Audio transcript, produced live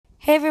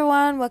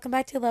everyone, welcome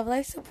back to Love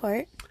Life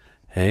Support.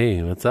 Hey,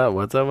 what's up?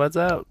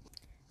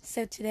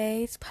 So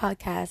today's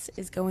podcast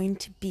is going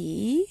to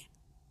be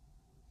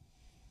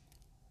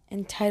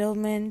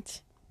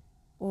Entitlement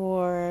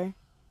or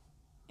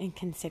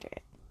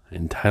Inconsiderate.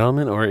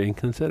 Entitlement or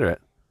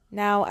inconsiderate?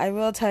 Now, I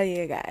will tell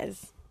you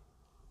guys,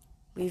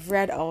 we've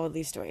read all of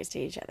these stories to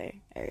each other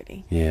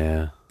already.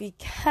 Yeah.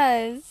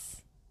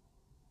 Because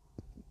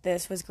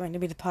this was going to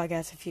be the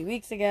podcast a few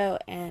weeks ago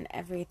and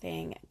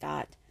everything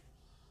got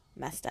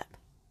messed up.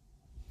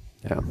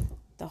 Yeah.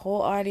 The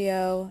whole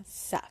audio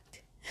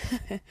sucked.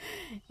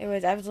 It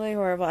was absolutely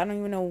horrible. I don't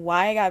even know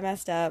why it got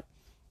messed up.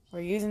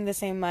 We're using the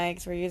same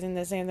mics. We're using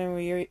the same thing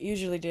we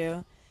usually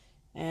do.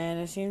 And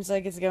it seems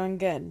like it's going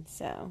good.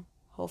 So,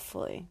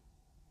 hopefully,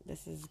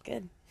 this is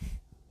good.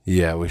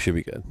 Yeah, we should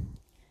be good.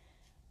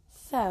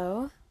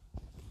 So,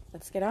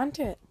 let's get on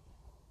to it.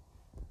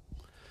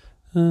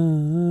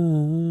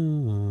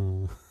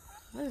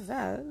 What is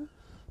that?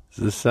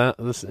 This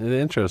is the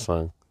intro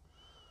song.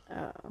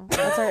 Oh,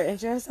 that's our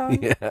intro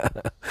song? Yeah.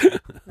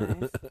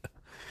 Nice.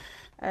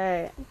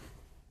 Alright,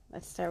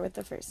 let's start with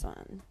the first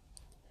one.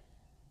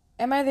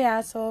 Am I the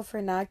asshole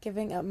for not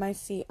giving up my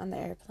seat on the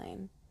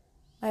airplane?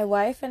 My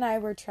wife and I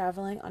were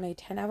traveling on a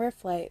 10-hour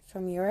flight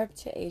from Europe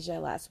to Asia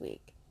last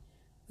week.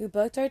 We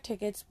booked our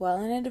tickets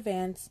well in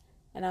advance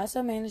and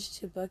also managed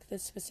to book the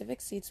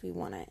specific seats we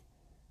wanted.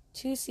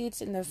 2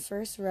 seats in the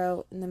first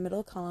row in the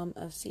middle column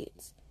of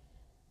seats.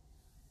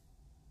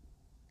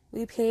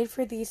 We paid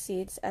for these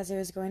seats as it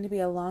was going to be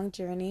a long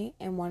journey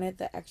and wanted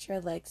the extra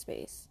leg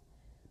space.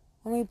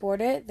 When we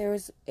boarded, there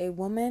was a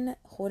woman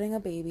holding a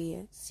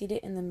baby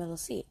seated in the middle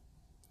seat.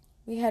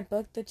 We had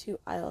booked the 2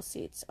 aisle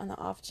seats on the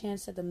off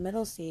chance that the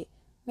middle seat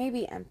may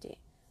be empty,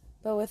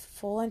 but with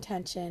full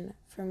intention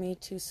for me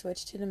to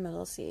switch to the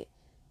middle seat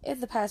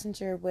if the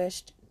passenger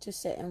wished to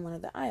sit in one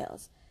of the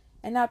aisles,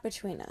 and not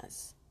between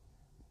us.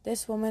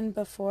 This woman,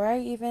 before I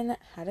even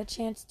had a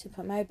chance to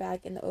put my bag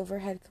in the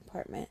overhead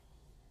compartment,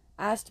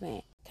 asked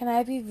me, "Can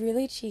I be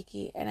really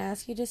cheeky and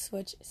ask you to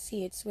switch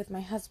seats with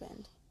my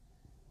husband?"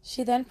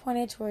 She then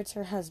pointed towards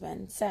her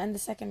husband, sat in the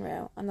second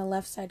row on the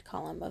left side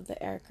column of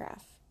the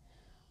aircraft.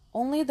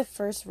 Only the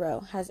first row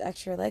has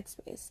extra leg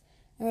space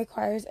and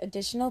requires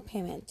additional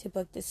payment to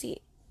book the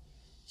seat.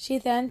 She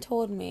then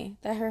told me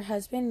that her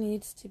husband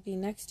needs to be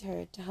next to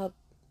her to help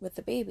with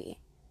the baby.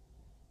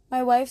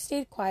 My wife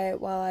stayed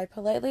quiet while I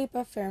politely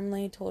but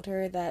firmly told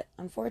her that,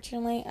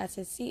 unfortunately, as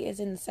his seat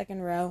is in the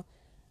second row,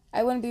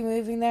 I wouldn't be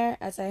moving there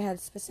as I had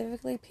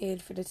specifically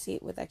paid for the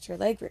seat with extra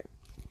legroom.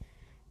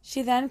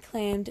 She then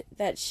claimed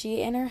that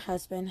she and her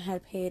husband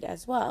had paid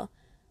as well,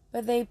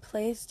 but they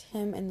placed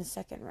him in the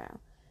second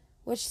row,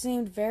 which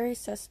seemed very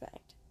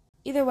suspect.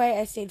 Either way,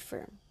 I stayed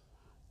firm.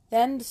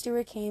 Then the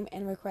steward came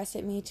and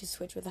requested me to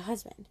switch with the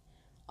husband,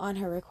 on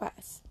her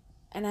request,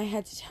 and I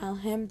had to tell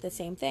him the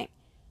same thing,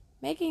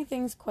 making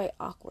things quite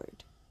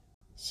awkward.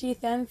 She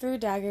then threw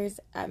daggers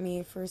at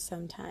me for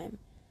some time.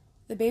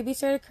 The baby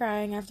started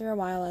crying after a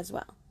while as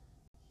well.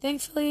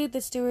 Thankfully, the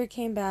steward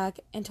came back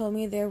and told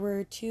me there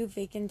were 2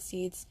 vacant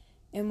seats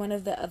in one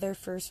of the other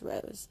first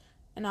rows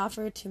and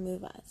offered to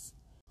move us.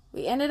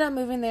 We ended up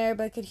moving there,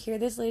 but could hear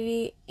this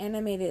lady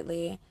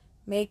animatedly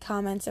make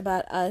comments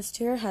about us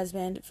to her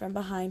husband from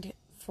behind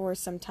for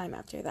some time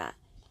after that.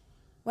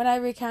 When I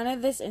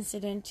recounted this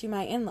incident to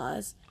my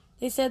in-laws,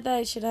 they said that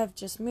I should have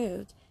just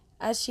moved,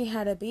 as she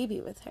had a baby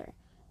with her,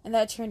 and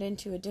that turned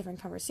into a different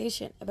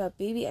conversation about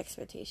baby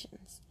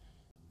expectations.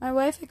 My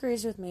wife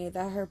agrees with me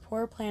that her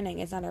poor planning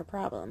is not our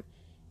problem,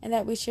 and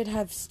that we should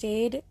have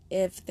stayed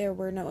if there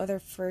were no other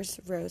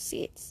first row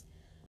seats.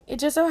 It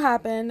just so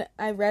happened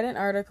I read an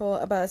article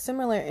about a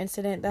similar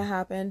incident that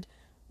happened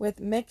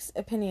with mixed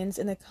opinions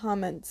in the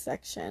comments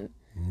section.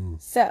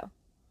 So,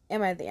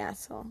 am I the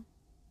asshole?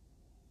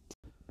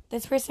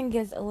 This person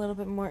gives a little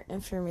bit more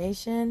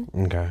information.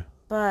 Okay.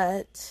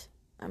 But,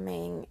 I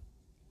mean,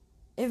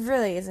 it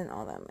really isn't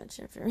all that much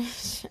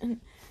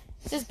information.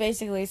 It's just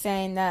basically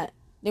saying that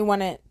they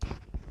wanted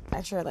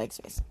extra leg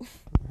space.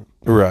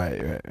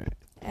 Right.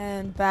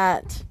 And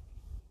that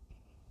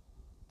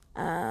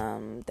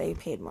they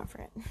paid more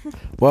for it.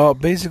 Well,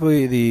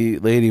 basically, the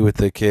lady with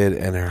the kid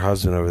and her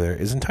husband over there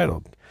is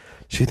entitled.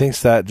 She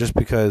thinks that just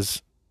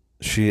because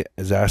she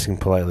is asking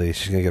politely,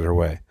 she's going to get her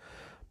way.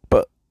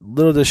 But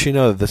little does she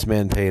know that this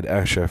man paid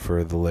extra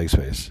for the leg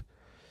space.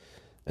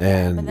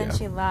 And but then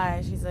she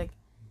lies. She's like,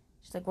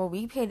 well,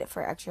 we paid it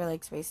for extra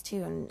leg space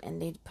too,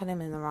 and they put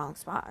him in the wrong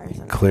spot or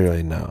something.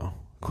 Clearly, no.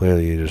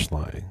 Clearly, you're just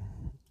lying.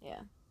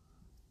 Yeah.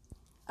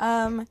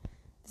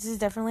 This is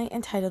definitely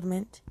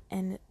entitlement,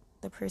 and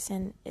the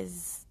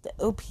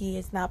OP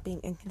is not being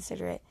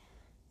inconsiderate.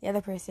 The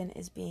other person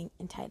is being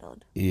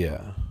entitled.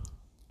 Yeah.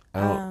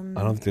 I don't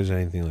think there's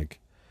anything like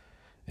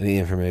any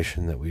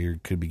information that we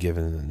could be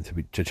given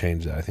to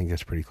change that. I think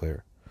that's pretty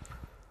clear.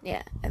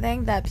 Yeah, I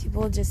think that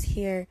people just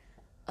hear,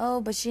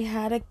 "Oh, but she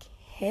had a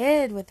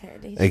kid with her."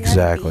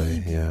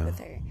 Exactly. Yeah. With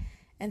her,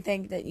 and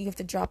think that you have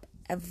to drop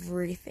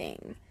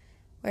everything,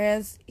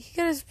 whereas he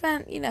could have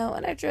spent,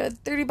 an extra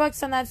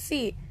 $30 on that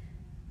seat,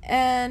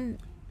 and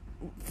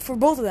for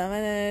both of them,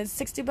 and then it's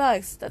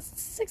 $60. That's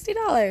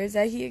 $60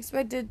 that he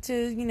expected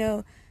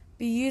to,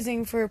 be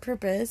using for a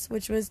purpose,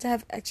 which was to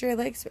have extra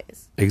leg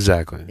space.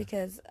 Exactly.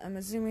 Because I'm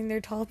assuming they're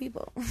tall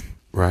people.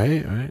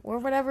 Right. Or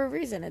whatever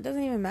reason. It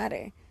doesn't even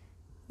matter.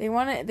 They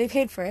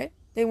paid for it.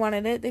 They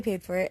wanted it, they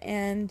paid for it,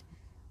 and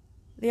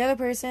the other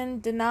person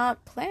did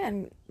not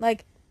plan.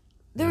 Like,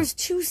 there was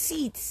 2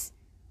 seats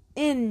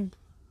in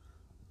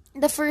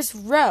the first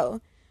row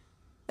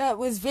that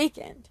was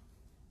vacant.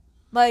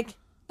 Like,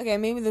 okay,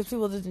 maybe those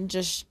people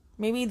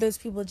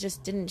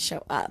just didn't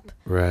show up.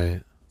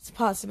 Right. It's a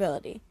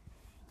possibility.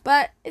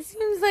 But it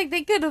seems like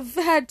they could have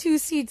had 2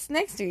 seats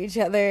next to each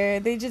other.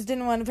 They just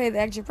didn't want to pay the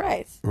extra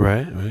price.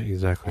 Right,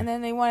 exactly. And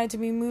then they wanted to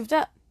be moved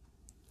up.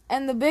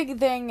 And the big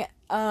thing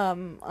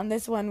on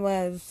this one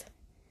was,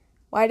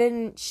 why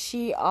didn't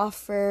she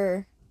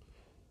offer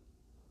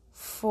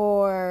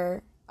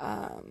for...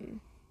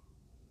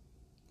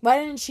 why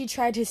didn't she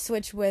try to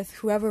switch with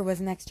whoever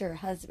was next to her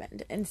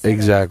husband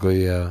instead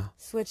of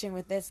switching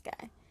with this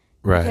guy?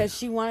 Right. Because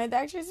she wanted the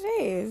extra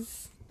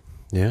space.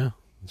 Yeah,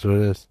 that's what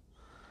it is.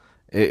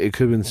 It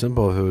could have been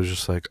simple if it was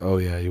just like, oh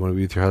yeah, you want to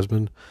be with your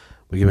husband?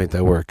 We can make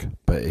that work.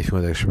 But if you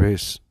want the extra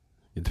space,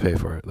 you have to pay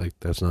for it. Like,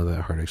 that's not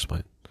that hard to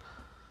explain.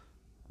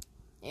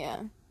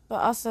 Yeah. But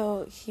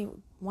also, he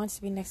wants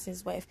to be next to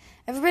his wife.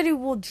 Everybody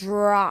will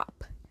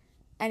drop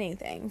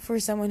anything for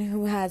someone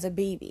who has a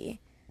baby.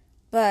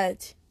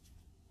 But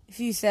if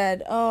you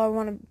said, oh, I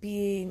want to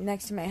be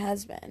next to my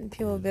husband,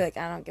 people would be like,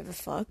 I don't give a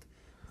fuck.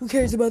 Who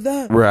cares about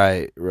that?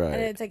 Right. And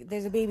it's like,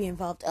 there's a baby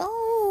involved.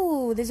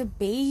 Oh, there's a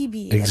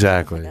baby.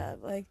 Exactly.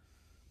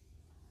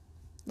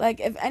 Like,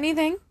 if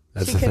anything,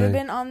 she could have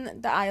been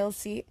on the aisle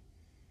seat,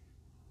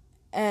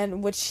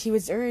 and which he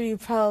was already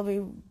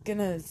probably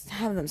gonna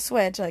have them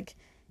switch. Like,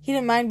 he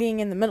didn't mind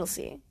being in the middle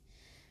seat,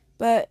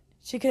 but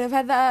she could have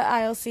had the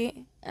aisle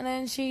seat, and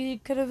then she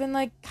could have been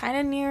like kind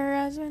of near her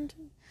husband.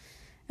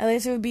 At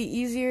least it would be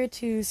easier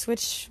to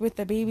switch with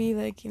the baby,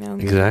 like,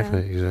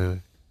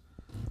 Exactly.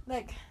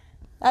 Like,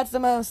 that's the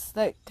most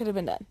that could have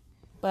been done,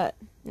 but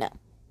no,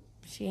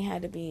 she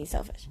had to be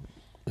selfish.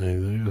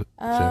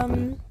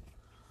 Exactly.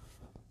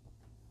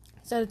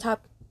 So the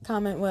top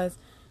comment was,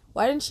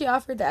 why didn't she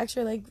offer the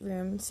extra leg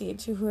room seat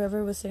to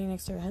whoever was sitting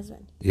next to her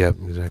husband? Yep,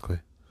 exactly.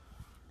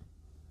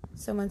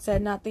 Someone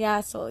said, not the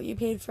asshole. You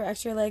paid for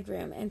extra leg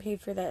room and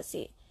paid for that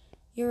seat.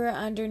 You were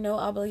under no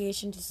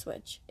obligation to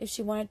switch. If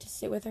she wanted to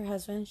sit with her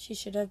husband, she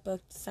should have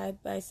booked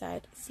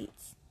side-by-side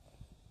seats.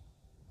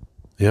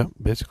 Yep,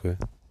 basically.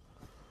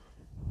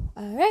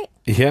 All right.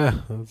 Yeah,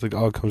 that's like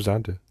all it comes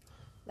down to.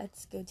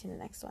 Let's go to the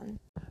next one.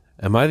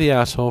 Am I the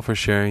asshole for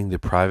sharing the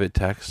private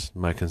text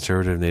my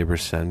conservative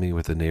neighbors send me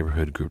with the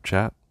neighborhood group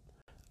chat?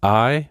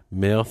 I,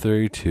 male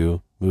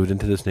 32, moved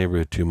into this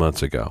neighborhood 2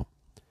 months ago.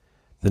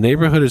 The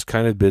neighborhood is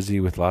kind of busy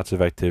with lots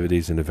of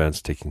activities and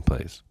events taking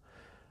place.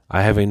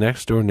 I have a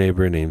next-door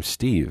neighbor named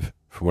Steve.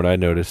 From what I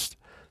noticed,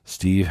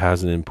 Steve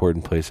has an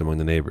important place among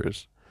the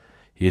neighbors.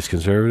 He is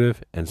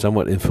conservative and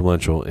somewhat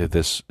influential, if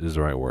this is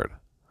the right word.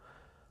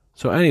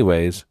 So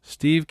anyways,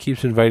 Steve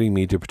keeps inviting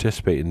me to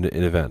participate in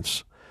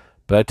events,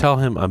 but I tell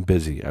him I'm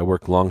busy. I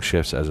work long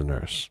shifts as a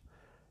nurse.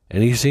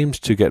 And he seems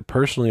to get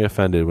personally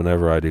offended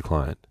whenever I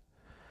decline.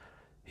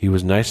 He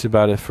was nice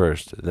about it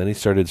first, then he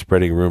started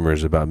spreading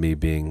rumors about me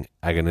being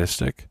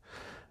agonistic,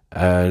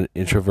 and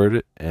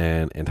introverted,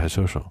 and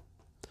antisocial.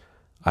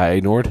 I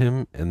ignored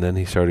him, and then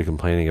he started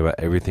complaining about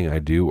everything I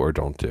do or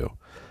don't do,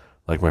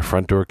 like my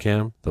front door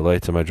cam, the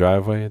lights in my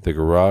driveway, the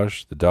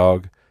garage, the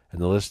dog,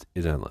 and the list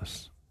is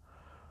endless.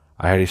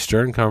 I had a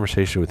stern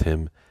conversation with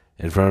him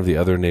in front of the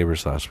other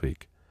neighbors last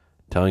week,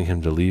 telling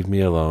him to leave me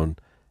alone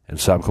and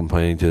stop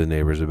complaining to the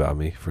neighbors about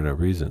me for no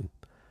reason.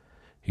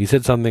 He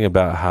said something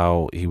about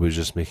how he was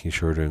just making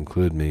sure to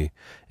include me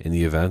in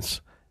the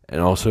events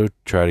and also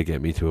try to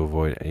get me to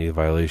avoid any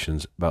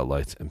violations about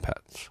lights and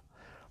pets.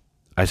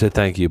 I said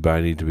thank you, but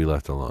I need to be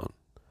left alone.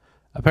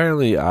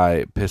 Apparently,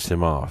 I pissed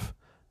him off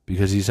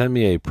because he sent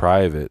me a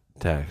private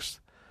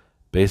text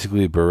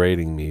basically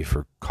berating me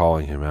for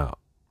calling him out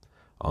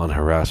on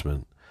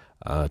harassment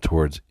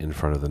towards in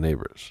front of the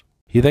neighbors.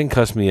 He then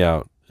cussed me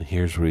out, and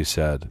here's what he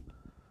said,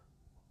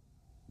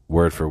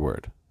 word for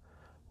word.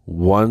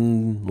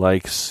 One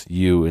likes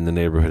you in the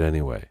neighborhood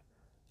anyway.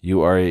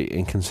 You are a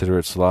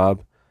inconsiderate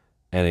slob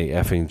and a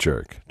effing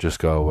jerk. Just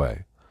go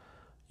away.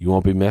 You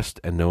won't be missed,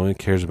 and no one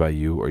cares about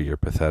you or your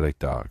pathetic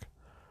dog.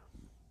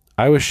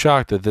 I was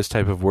shocked that this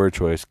type of word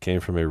choice came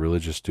from a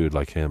religious dude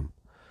like him.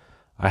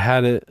 I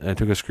had it, and I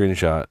took a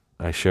screenshot.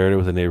 I shared it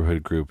with a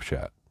neighborhood group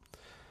chat.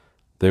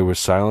 There was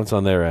silence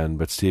on their end,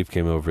 but Steve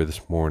came over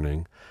this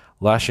morning,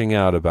 lashing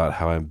out about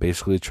how I'm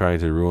basically trying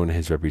to ruin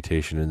his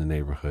reputation in the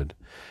neighborhood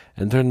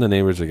and turn the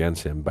neighbors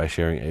against him by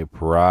sharing a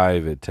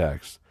private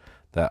text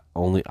that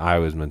only I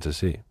was meant to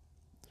see.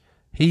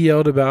 He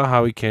yelled about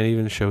how he can't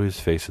even show his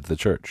face at the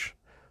church.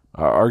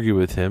 I argued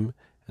with him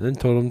and then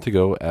told him to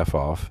go F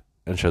off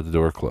and shut the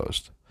door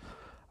closed.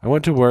 I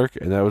went to work,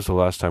 and that was the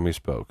last time we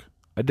spoke.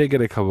 I did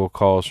get a couple of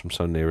calls from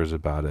some neighbors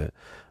about it,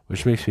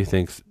 which makes me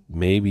think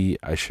maybe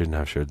I shouldn't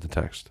have shared the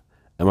text.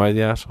 Am I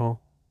the asshole?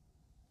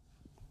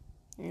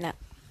 No.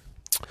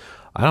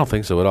 I don't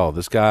think so at all.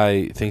 This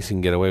guy thinks he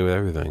can get away with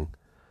everything,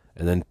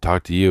 and then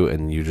talk to you,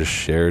 and you just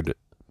shared,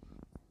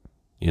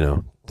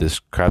 this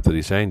crap that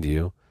he's saying to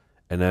you,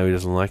 and now he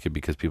doesn't like it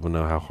because people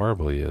know how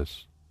horrible he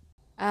is.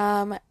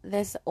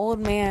 This old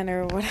man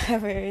or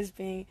whatever is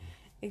being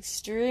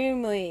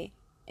extremely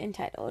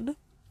entitled.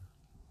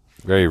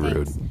 Very He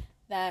rude. thinks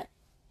that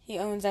he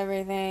owns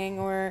everything,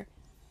 or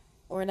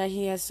that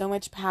he has so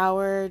much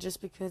power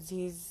just because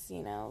he's,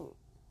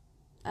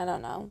 I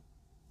don't know.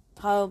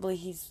 Probably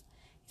he's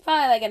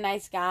probably like a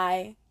nice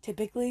guy,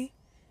 typically.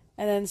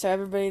 And then so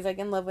everybody's like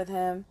in love with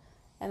him.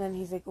 And then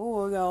he's like,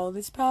 oh, I got all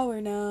this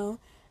power now.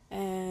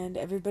 And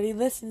everybody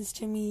listens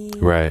to me.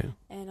 Right.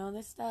 And all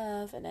this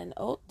stuff. And then,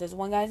 oh, there's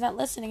one guy's not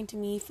listening to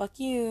me. Fuck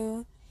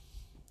you.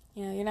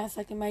 You're not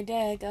sucking my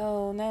dick.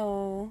 Oh,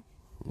 no.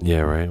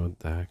 Yeah, right. What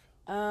the heck?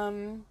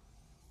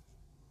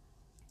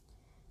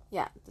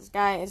 Yeah, this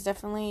guy is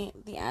definitely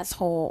the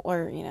asshole,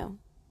 or,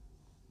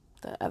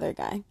 the other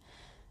guy.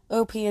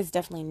 OP is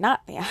definitely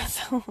not the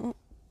asshole.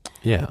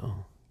 Yeah.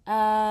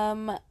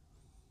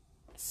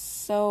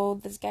 So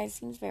this guy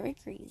seems very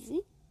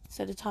crazy.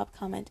 So the top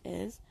comment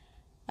is,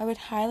 I would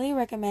highly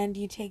recommend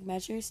you take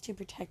measures to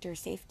protect your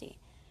safety.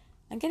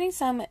 I'm getting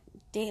some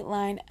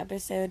Dateline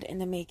episode in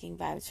the making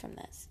vibes from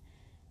this.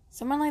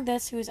 Someone like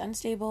this who is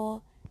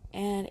unstable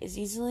and is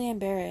easily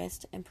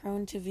embarrassed and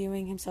prone to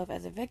viewing himself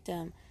as a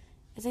victim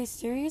is a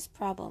serious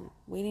problem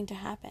waiting to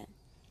happen.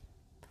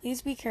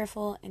 Please be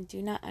careful and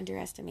do not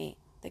underestimate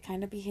the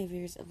kind of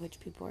behaviors of which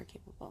people are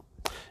capable.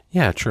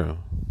 Yeah, true.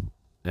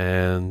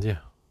 And, yeah.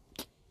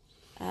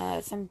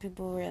 Some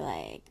people were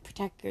like,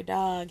 protect your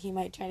dog. He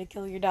might try to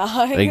kill your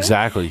dog.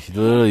 Exactly.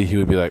 He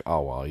would be like,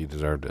 oh, well, you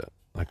deserved it.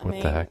 Like, what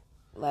the heck?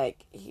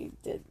 Like, he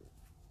did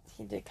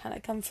kind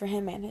of come for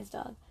him and his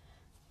dog.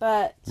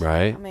 But,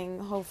 right?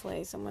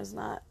 Hopefully someone's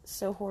not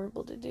so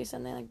horrible to do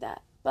something like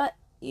that. But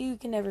you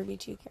can never be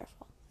too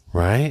careful.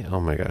 Right? Oh,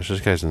 my gosh.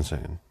 This guy's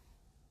insane.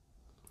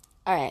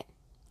 All right.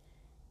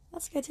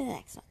 Let's go to the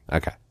next one.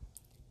 Okay.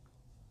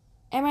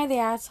 Am I the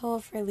asshole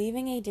for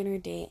leaving a dinner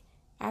date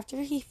after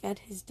he fed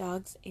his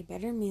dogs a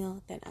better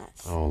meal than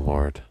us? Oh,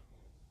 Lord.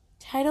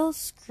 Title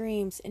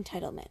screams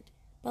entitlement,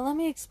 but let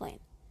me explain.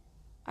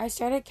 I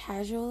started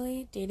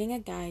casually dating a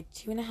guy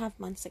 2.5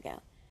 months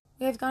ago.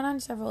 We have gone on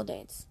several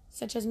dates,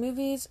 such as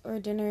movies or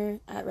dinner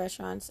at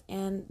restaurants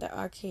and the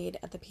arcade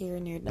at the pier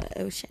near the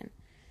ocean.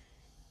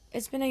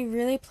 It's been a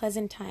really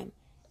pleasant time,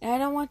 and I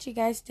don't want you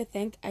guys to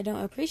think I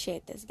don't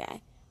appreciate this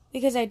guy,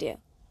 because I do,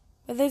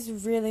 but this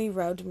really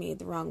rubbed me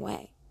the wrong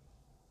way.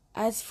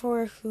 As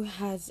for who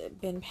has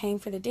been paying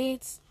for the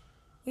dates,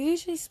 we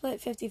usually split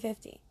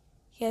 50-50.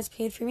 He has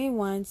paid for me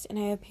once, and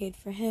I have paid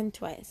for him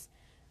twice,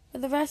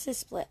 but the rest is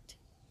split.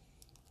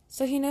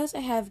 So he knows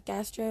I have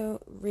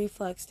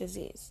gastro-reflux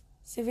disease,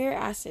 severe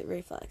acid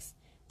reflux,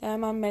 that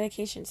I'm on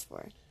medications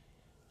for.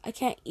 I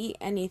can't eat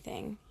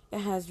anything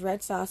that has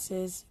red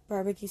sauces,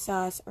 barbecue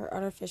sauce, or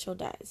artificial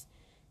dyes,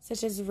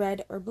 such as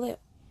red or blue.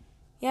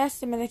 Yes,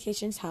 the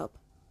medications help,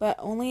 but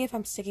only if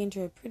I'm sticking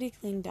to a pretty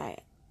clean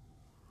diet.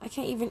 I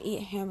can't even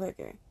eat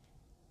hamburger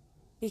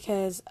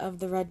because of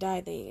the red dye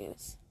they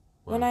use.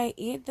 Wow. When I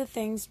eat the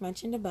things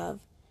mentioned above,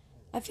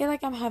 I feel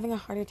like I'm having a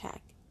heart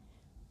attack.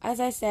 As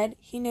I said,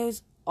 he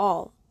knows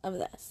all of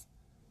this.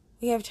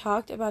 We have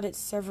talked about it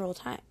several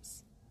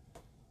times.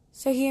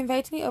 So he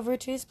invites me over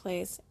to his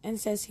place and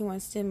says he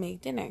wants to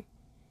make dinner.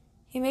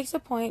 He makes a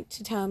point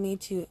to tell me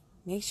to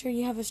make sure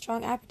you have a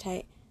strong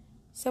appetite,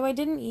 so I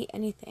didn't eat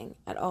anything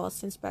at all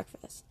since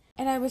breakfast,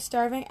 and I was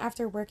starving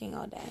after working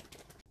all day.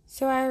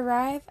 So I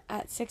arrive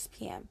at 6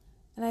 p.m.,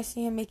 and I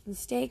see him making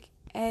steak,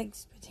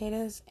 eggs,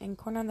 potatoes, and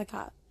corn on the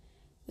cob,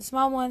 the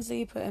small ones that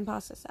you put in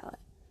pasta salad.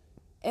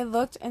 It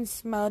looked and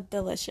smelled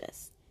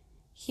delicious.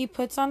 He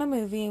puts on a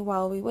movie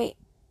while we wait,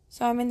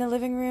 so I'm in the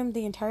living room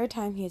the entire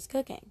time he is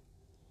cooking.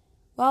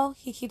 Well,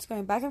 he keeps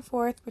going back and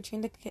forth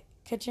between the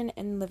kitchen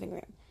and living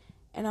room,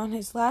 and on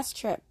his last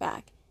trip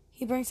back,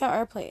 he brings out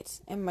our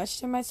plates, and much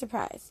to my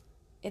surprise,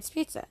 it's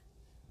pizza.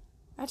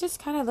 I just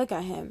kind of look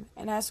at him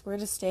and ask where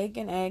the steak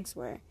and eggs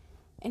were,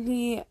 and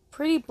he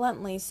pretty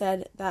bluntly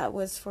said that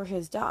was for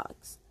his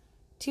dogs,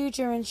 2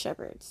 German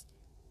shepherds,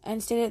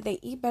 and stated they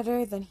eat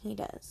better than he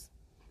does.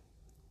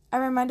 I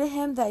reminded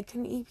him that I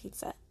couldn't eat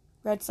pizza,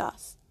 red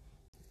sauce,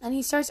 and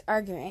he starts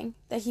arguing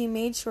that he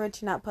made sure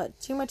to not put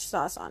too much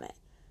sauce on it,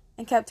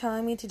 and kept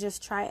telling me to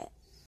just try it.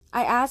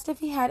 I asked if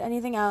he had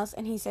anything else,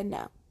 and he said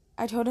no.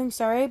 I told him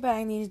sorry, but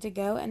I needed to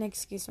go and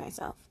excuse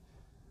myself.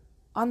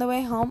 On the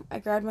way home, I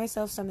grabbed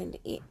myself something to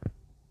eat.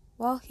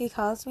 Well, he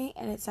calls me,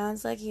 and it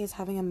sounds like he is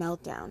having a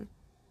meltdown,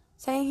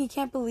 saying he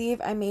can't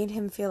believe I made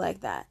him feel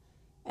like that,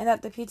 and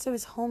that the pizza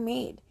was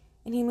homemade,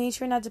 and he made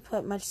sure not to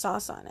put much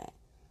sauce on it.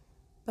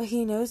 But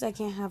he knows I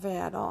can't have it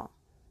at all,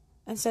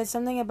 and said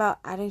something about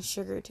adding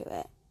sugar to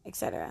it,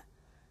 etc.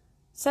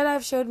 Said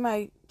I've showed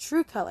my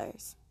true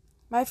colors.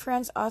 My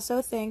friends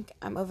also think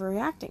I'm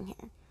overreacting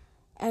here,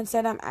 and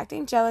said I'm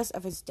acting jealous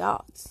of his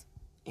dogs.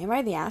 Am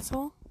I the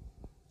asshole?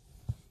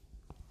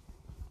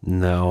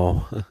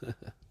 No.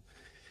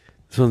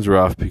 This one's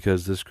rough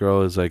because this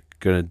girl is like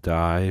gonna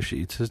die if she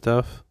eats this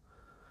stuff,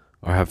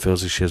 or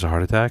feels like she has a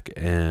heart attack,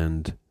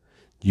 and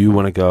you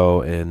want to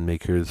go and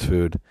make her this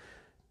food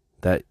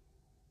that,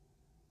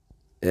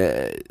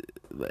 and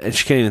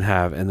she can't even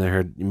have, and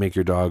then you make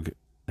your dog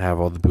have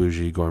all the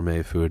bougie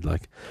gourmet food.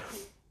 Like,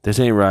 this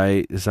ain't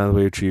right. It's not the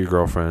way you treat your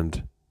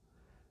girlfriend.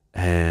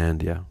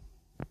 And yeah.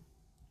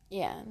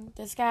 Yeah,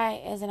 this guy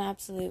is an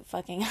absolute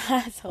fucking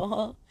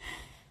asshole.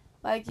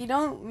 Like, you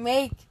don't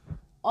make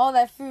all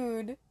that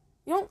food.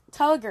 You don't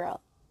tell a girl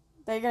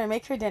that you're gonna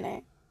make her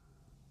dinner.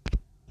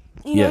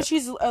 You know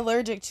she's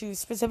allergic to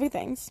specific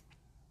things.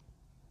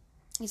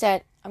 He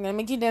said, I'm gonna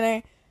make you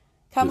dinner.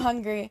 Come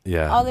hungry.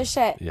 Yeah. All this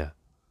shit. Yeah.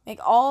 Make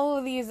all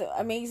of these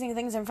amazing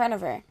things in front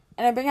of her.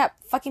 And I bring out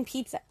fucking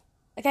pizza.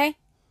 Okay?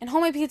 And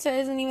homemade pizza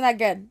isn't even that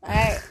good.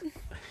 Alright?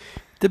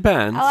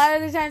 Depends. A lot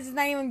of the times it's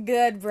not even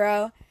good,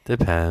 bro.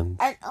 Depends.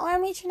 I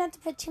made sure not to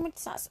put too much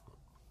sauce.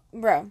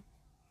 Bro.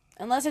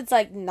 Unless it's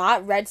like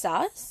not red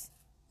sauce.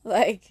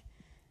 Like,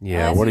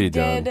 yeah, what are you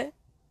doing? Did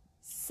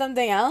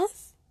something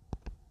else?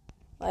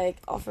 Like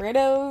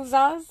Alfredo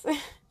sauce?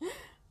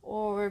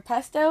 Or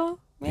pesto,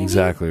 maybe?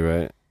 Exactly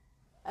right.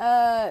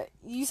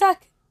 You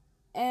suck.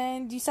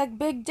 And you suck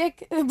big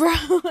dick, bro.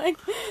 Like,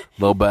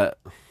 little bit.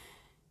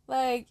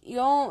 Like, you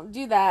don't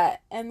do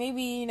that. And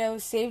maybe, you know,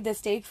 save the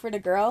steak for the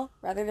girl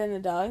rather than the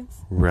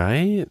dogs.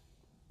 Right?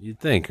 You'd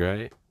think,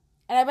 right?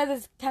 And I bet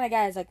this kind of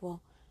guy is like,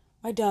 well,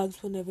 my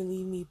dogs will never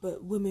leave me,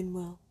 but women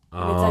will.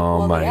 And oh, it's like,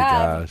 well, my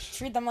yeah, gosh. if you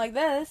treat them like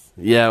this.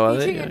 Yeah, well,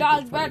 you treat your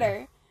dogs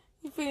better.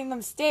 You're feeding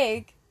them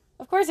steak.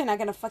 Of course they're not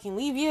going to fucking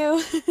leave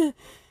you.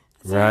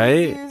 So right?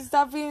 If you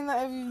stop feeding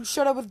them, if you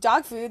showed up with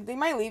dog food, they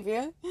might leave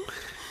you.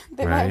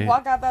 They right. might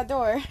walk out that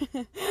door.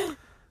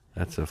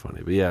 That's so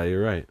funny. But yeah,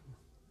 you're right.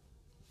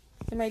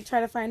 They might try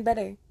to find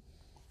better.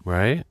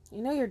 Right?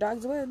 You know your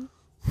dogs would.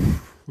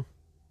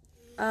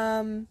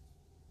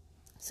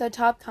 So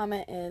top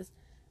comment is,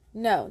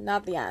 no,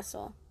 not the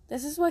asshole.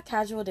 This is what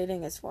casual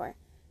dating is for.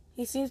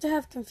 He seems to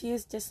have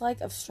confused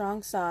dislike of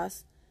strong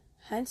sauce,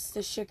 hence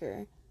the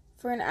sugar,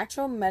 for an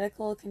actual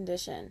medical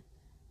condition.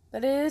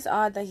 But it is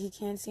odd that he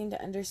can't seem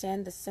to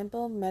understand the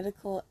simple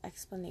medical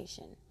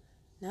explanation.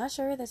 Not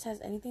sure this has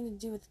anything to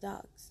do with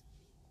dogs.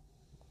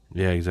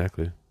 Yeah,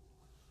 exactly.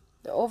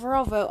 The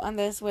overall vote on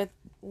this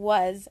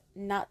was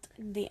not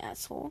the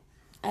asshole,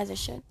 as it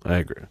should. I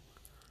agree.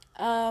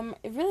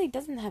 It really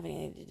doesn't have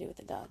anything to do with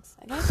the dogs.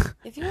 I guess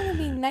if you want to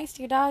be nice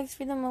to your dogs,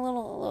 feed them a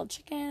little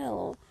chicken,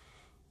 a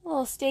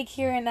little steak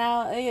here and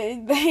now,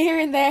 here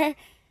and there,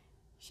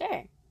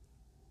 sure.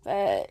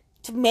 But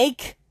to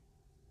make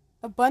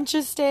a bunch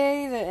of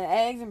steaks and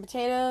eggs and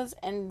potatoes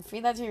and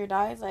feed that to your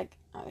dogs, like,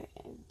 oh,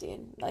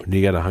 dude, like. When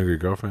you got a hungry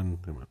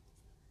girlfriend, come on.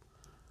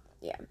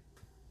 Yeah.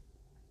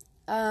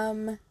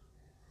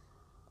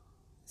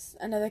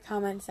 Another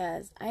comment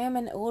says, I am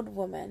an old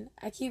woman.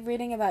 I keep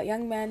reading about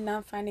young men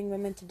not finding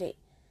women to date.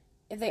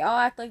 If they all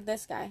act like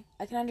this guy,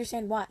 I can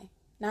understand why.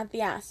 Not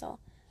the asshole.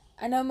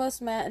 I know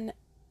most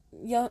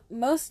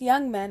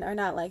young men are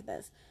not like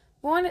this.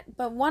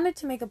 But wanted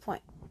to make a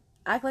point.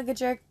 Act like a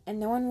jerk and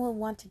no one will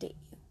want to date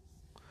you.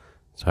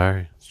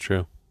 Sorry, it's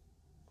true.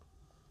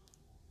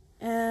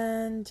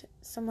 And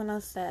someone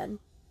else said,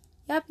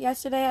 yep,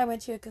 yesterday I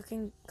went to a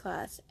cooking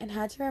class and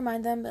had to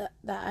remind them that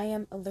I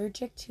am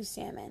allergic to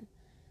salmon.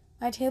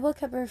 My table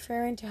kept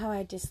referring to how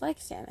I dislike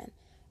salmon,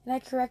 and I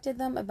corrected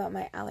them about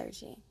my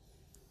allergy.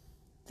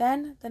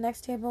 Then, the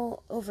next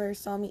table over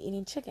saw me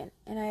eating chicken,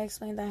 and I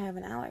explained that I have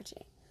an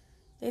allergy.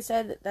 They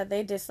said that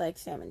they dislike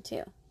salmon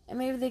too, and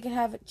maybe they could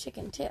have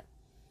chicken too.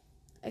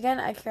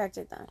 Again, I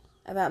corrected them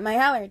about my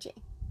allergy.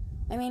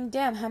 I mean,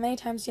 damn, how many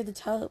times do you have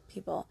to tell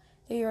people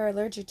that you are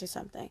allergic to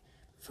something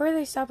before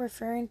they stop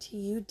referring to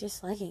you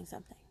disliking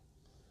something?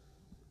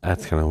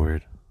 That's kind of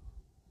weird.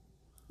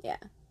 Yeah.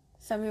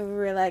 Some people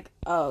were like,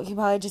 oh, he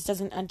probably just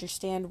doesn't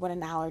understand what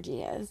an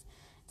allergy is.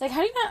 It's like, how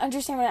do you not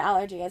understand what an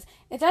allergy is?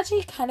 It's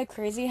actually kind of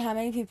crazy how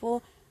many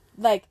people,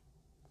 like,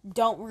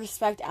 don't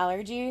respect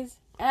allergies.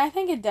 And I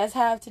think it does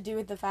have to do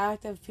with the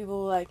fact of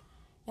people, like,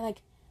 you're like,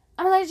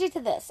 I'm allergic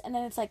to this. And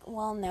then it's like,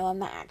 well, no, I'm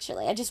not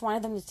actually. I just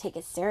wanted them to take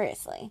it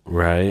seriously.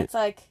 Right. It's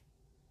like,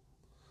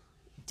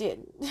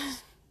 dude,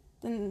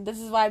 then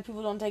this is why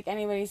people don't take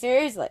anybody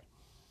seriously.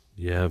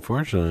 Yeah,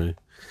 unfortunately.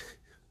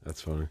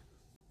 That's funny.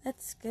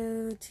 Let's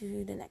go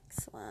to the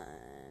next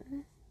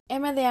one.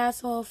 Am I the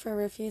asshole for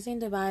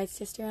refusing to buy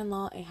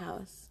sister-in-law a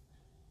house?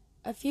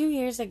 A few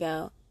years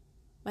ago,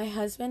 my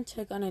husband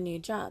took on a new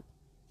job.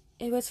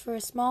 It was for a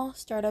small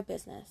startup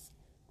business,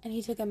 and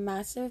he took a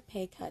massive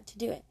pay cut to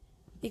do it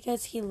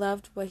because he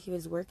loved what he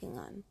was working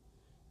on.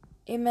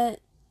 It meant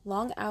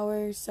long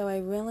hours, so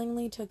I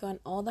willingly took on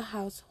all the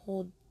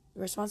household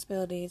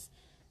responsibilities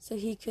so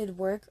he could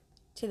work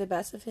to the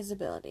best of his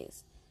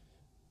abilities.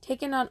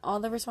 Taking on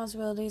all the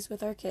responsibilities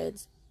with our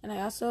kids, and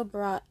I also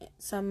brought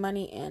some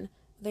money in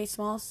with a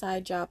small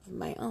side job of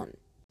my own.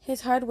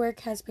 His hard work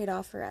has paid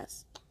off for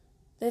us.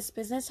 This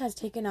business has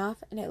taken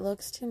off, and it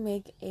looks to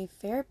make a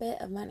fair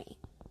bit of money,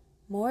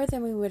 more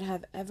than we would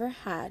have ever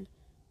had,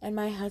 and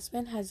my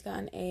husband has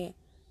gotten a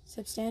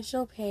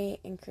substantial pay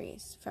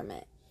increase from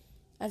it,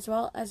 as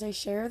well as a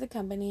share of the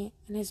company,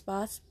 and his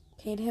boss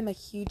paid him a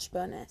huge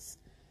bonus.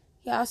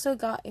 He also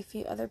got a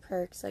few other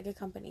perks like a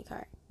company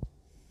car.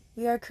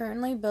 We are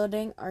currently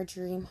building our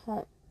dream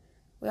home.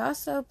 We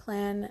also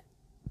plan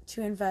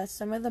to invest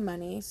some of the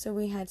money so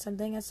we had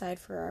something aside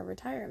for our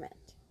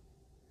retirement.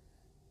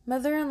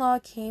 Mother-in-law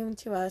came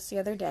to us the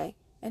other day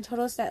and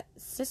told us that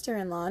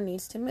sister-in-law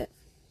needs to move.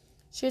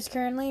 She is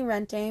currently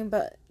renting,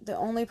 but the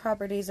only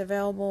properties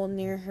available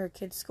near her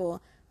kids'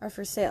 school are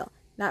for sale,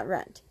 not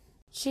rent.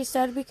 She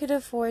said we could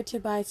afford to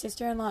buy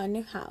sister-in-law a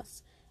new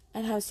house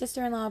and have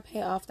sister-in-law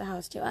pay off the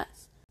house to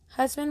us.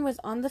 Husband was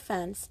on the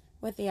fence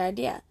with the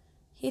idea.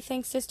 He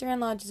thinks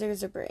sister-in-law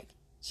deserves a break.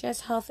 She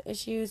has health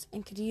issues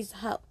and could use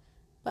help,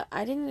 but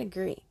I didn't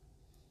agree.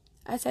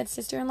 I said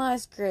sister-in-law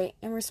is great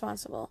and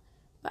responsible,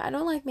 but I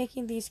don't like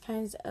making these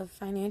kinds of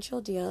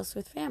financial deals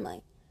with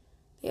family.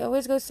 They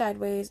always go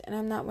sideways, and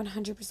I'm not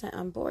 100%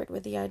 on board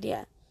with the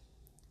idea.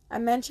 I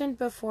mentioned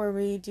before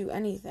we do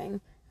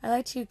anything, I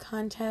like to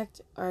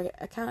contact our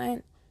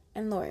accountant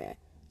and lawyer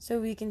so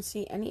we can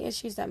see any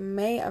issues that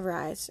may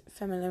arise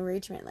from an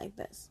arrangement like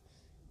this.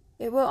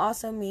 It will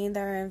also mean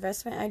that our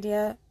investment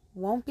idea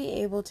won't be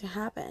able to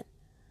happen.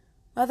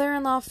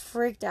 Mother-in-law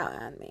freaked out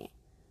at me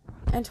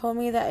and told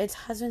me that it's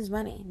husband's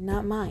money,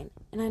 not mine,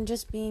 and I'm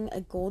just being a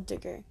gold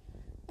digger.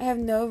 I have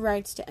no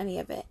rights to any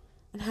of it,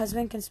 and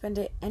husband can spend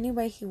it any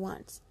way he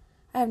wants.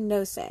 I have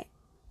no say.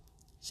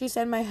 She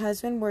said my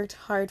husband worked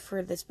hard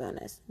for this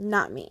bonus,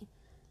 not me.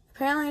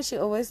 Apparently she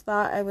always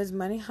thought I was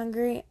money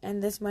hungry,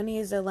 and this money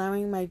is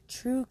allowing my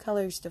true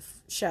colors to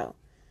show.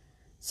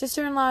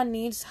 Sister-in-law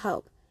needs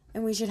help,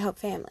 and we should help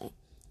family.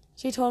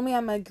 She told me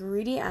I'm a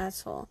greedy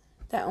asshole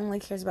that only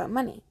cares about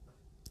money.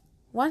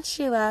 Once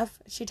she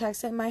left, she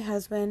texted my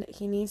husband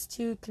he needs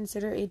to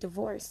consider a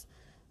divorce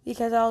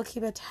because I'll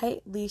keep a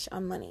tight leash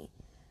on money.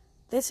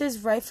 This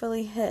is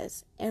rightfully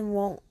his and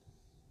won't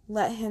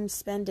let him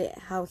spend it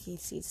how he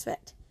sees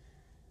fit.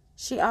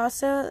 She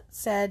also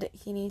said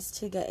he needs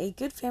to get a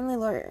good family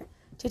lawyer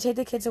to take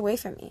the kids away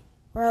from me,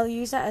 or I'll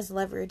use that as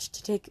leverage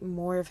to take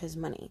more of his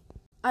money.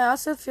 I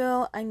also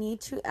feel I need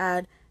to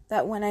add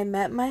that when I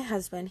met my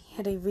husband, he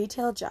had a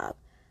retail job,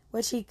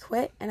 which he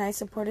quit, and I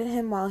supported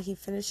him while he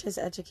finished his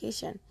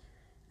education.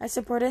 I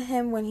supported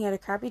him when he had a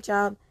crappy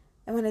job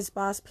and when his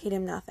boss paid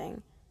him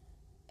nothing.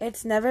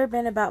 It's never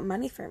been about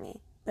money for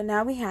me, but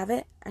now we have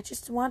it. I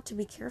just want to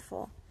be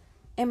careful.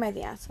 Am I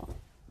the asshole?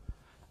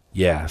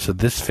 Yeah, so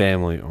this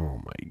family,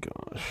 oh my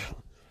gosh.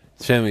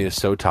 This family is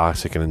so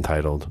toxic and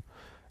entitled.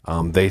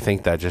 They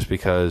think that just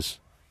because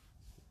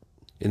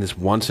in this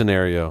one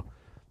scenario,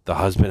 the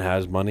husband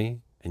has money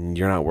and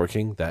you're not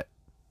working, that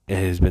it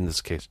has been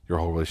this case your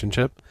whole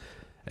relationship,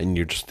 and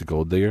you're just the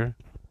gold digger,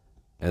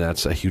 and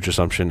that's a huge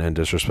assumption and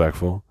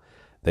disrespectful.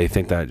 They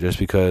think that just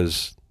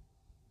because,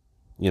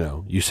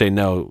 you say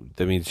no,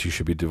 that means you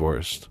should be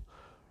divorced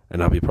and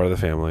not be part of the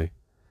family.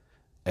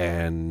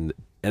 And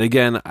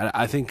again,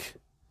 I think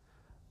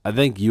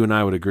you and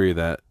I would agree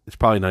that it's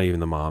probably not even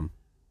the mom.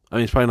 I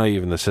mean, it's probably not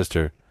even the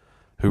sister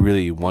who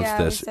really wants this.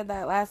 Yeah, we said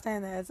that last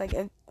time. That it's like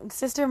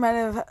sister might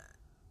have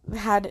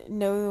had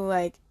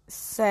no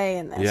say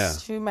in this. Yeah.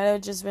 She might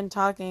have just been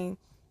talking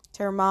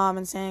to her mom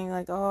and saying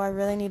 "Oh, I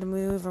really need to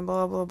move" and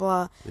blah blah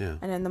blah. Yeah.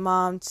 And then the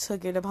mom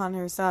took it upon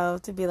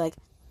herself to be like,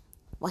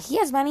 "Well, he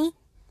has money.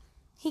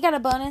 He got a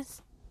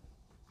bonus."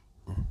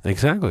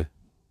 Exactly.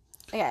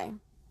 Okay.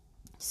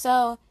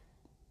 So,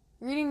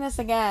 reading this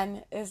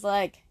again is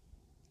I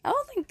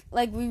don't think,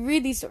 we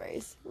read these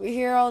stories. We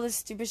hear all this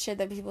stupid shit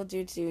that people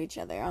do to each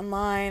other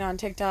online, on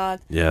TikTok,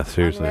 Yeah,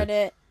 seriously. on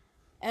Reddit,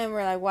 and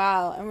we're like,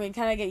 wow, and we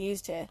kind of get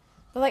used to it.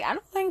 But, I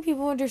don't think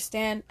people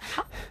understand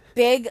how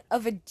big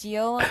of a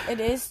deal it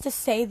is to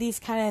say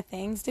these kind of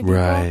things to people.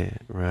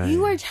 Right.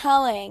 You are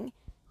telling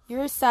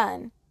your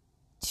son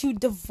to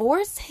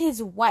divorce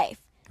his wife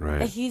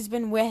that he's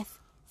been with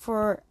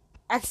for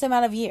X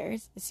amount of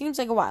years. It seems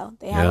like a while.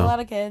 They have a lot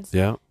of kids.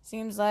 Yeah.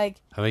 Seems like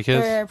how many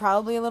kids? They're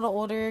probably a little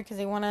older because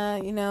they want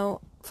to,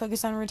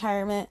 focus on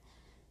retirement.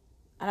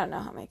 I don't know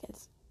how many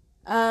kids.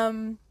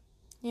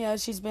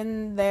 She's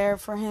been there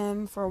for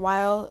him for a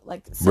while,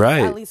 since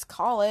at least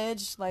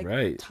college,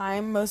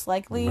 time most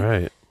likely.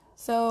 Right.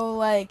 So,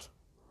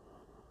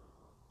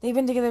 they've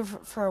been together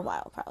for a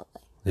while,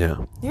 probably.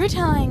 Yeah. You're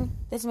telling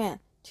this man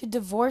to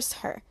divorce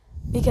her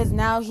because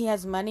now he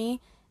has money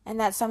and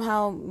that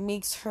somehow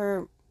makes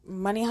her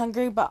money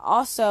hungry, but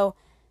also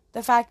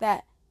the fact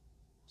that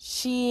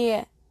she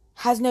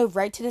has no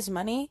right to this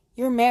money.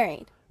 You're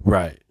married.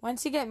 Right.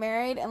 Once you get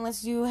married,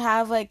 unless you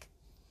have a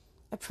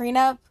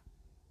prenup,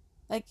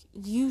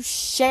 you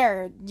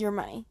share your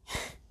money.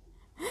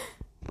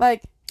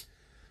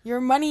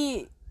 Your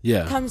money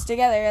comes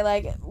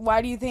together.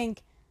 Why do you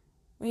think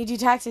when you do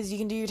taxes, you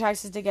can do your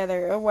taxes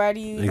together? Or why do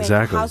you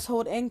think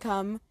household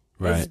income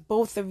is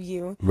both of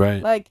you?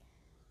 Right.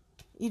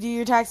 You do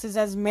your taxes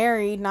as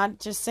married, not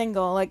just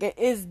single. It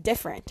is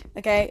different,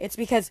 okay? It's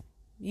because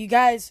you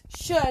guys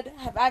should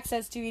have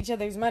access to each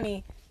other's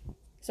money,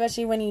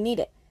 especially when you need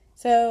it.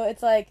 So,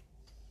 it's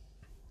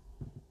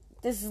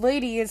this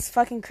lady is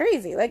fucking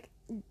crazy. Like,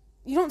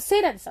 you don't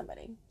say that to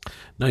somebody.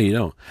 No, you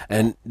don't.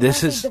 And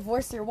this is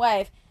divorce your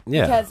wife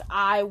because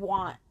I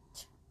want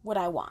what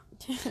I want.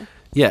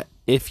 Yeah,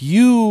 if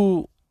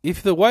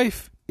the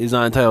wife is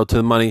not entitled to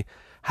the money,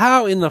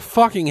 how in the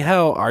fucking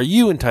hell are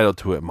you entitled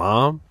to it,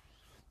 Mom?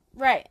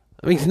 Right.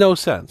 It makes no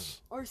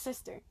sense. Or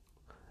sister.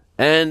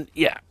 And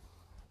yeah.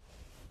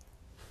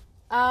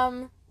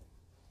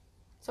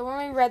 So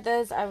when we read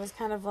this, I was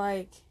kind of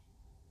like,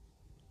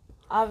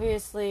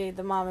 obviously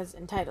the mom is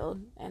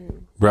entitled,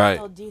 and right. I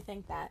still do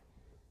think that.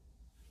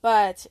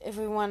 But if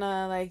we want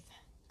to like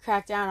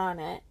crack down on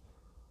it,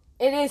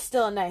 it is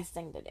still a nice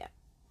thing to do,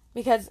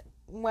 because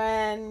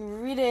when you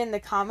read it in the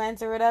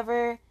comments or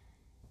whatever,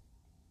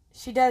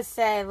 she does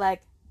say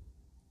like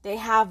they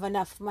have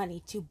enough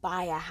money to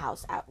buy a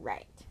house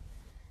outright.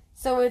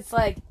 So it's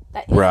like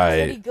that is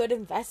a pretty good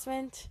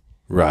investment.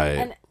 Right.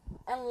 And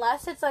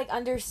unless it's like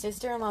under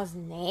sister-in-law's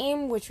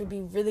name, which would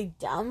be really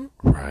dumb.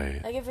 Right.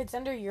 Like if it's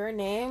under your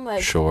name,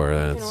 like sure,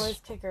 you can always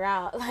kick her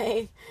out.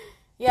 Like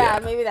yeah,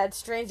 maybe that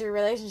strains your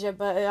relationship,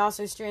 but it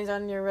also strains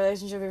on your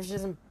relationship if she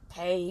doesn't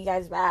pay you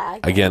guys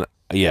back. Again,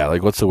 yeah,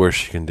 like what's the worst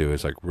she can do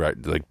is like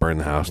burn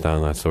the house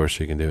down. That's the worst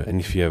she can do. And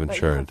if you have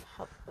insurance,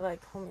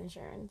 like home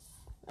insurance,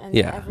 and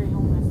every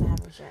home has to have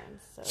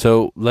insurance.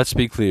 So let's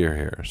be clear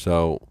here.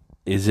 So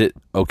is it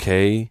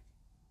okay?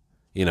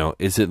 You know,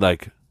 is it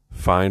like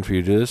fine for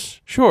you to do this?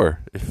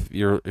 Sure. If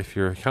your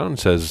accountant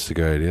says it's a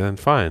good idea, then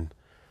fine.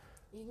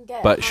 You can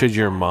get but should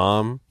your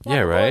mom? Yeah,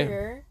 right.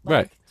 Lawyer,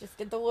 right. Just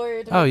get the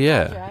lawyer to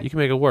you can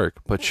make it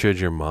work. But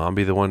should your mom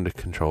be the one to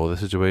control the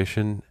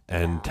situation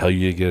and tell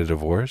you to get a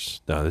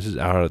divorce? No, this is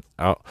out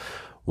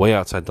way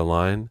outside the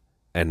line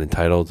and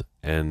entitled,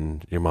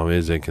 and your mom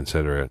is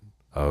inconsiderate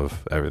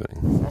of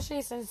everything.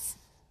 Especially since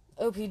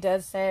OP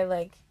does say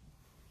like,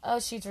 oh,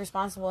 she's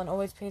responsible and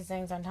always pays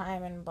things on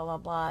time and blah blah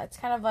blah. It's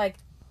kind of like,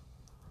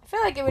 I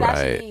feel like it would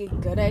actually be a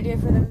good idea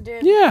for them to do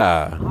it.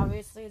 Yeah.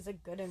 Obviously, it's a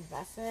good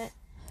investment.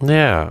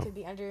 Yeah. It could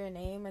be under your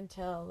name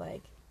until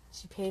like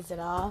she pays it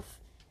off.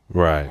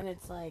 Right. And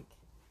it's like,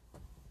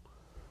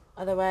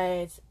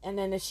 otherwise, and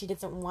then if she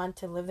doesn't want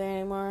to live there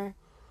anymore,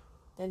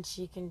 then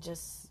she can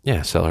just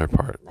sell her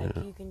part. Like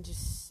you can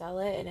just sell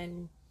it,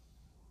 and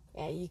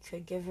then you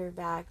could give her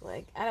back.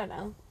 Like I don't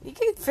know, you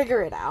could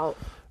figure it out.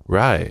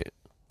 Right.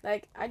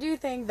 Like I do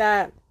think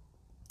that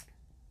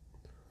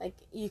like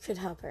you could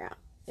help her out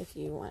if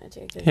you wanted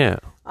to. 'Cause yeah.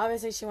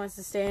 Obviously, she wants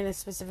to stay in a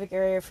specific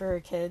area for her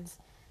kids,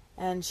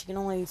 and she can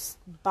only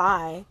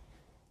buy,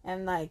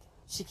 and like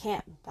she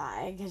can't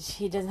buy because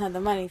she doesn't have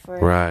the money for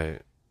it. Right.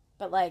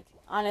 But like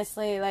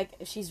honestly, like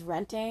if she's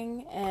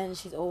renting and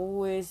she's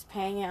always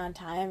paying it on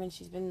time, and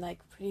she's been like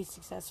pretty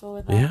successful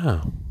with that.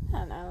 Yeah. I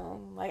don't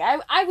know. Like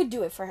I would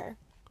do it for her.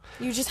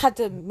 You just have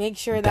to make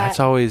sure that that's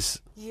always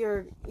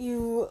you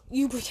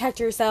protect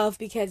yourself,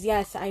 because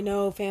yes, I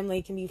know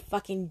family can be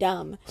fucking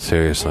dumb.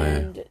 Seriously.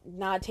 And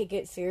not take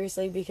it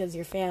seriously because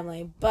you're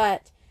family.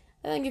 But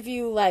I think if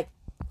you like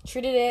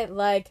treated it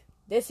like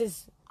this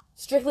is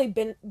strictly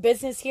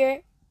business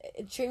here,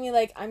 treat me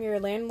like I'm your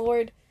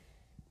landlord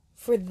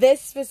for this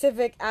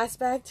specific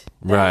aspect,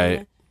 then,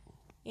 right?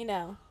 You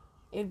know,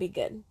 it'd be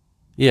good.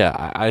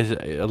 Yeah, I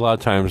a lot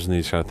of times in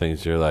these kind of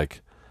things, you're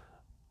like,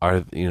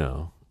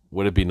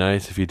 would it be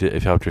nice if you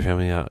helped your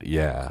family out?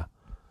 Yeah,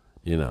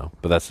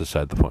 but that's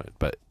beside the point.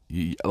 But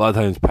a lot of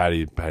times,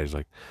 Patty's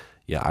like,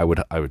 yeah, I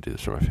would do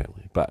this for my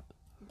family, but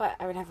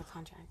I would have a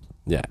contract.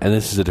 Yeah, and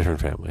this is a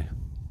different family.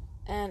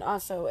 And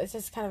also, it's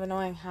just kind of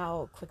annoying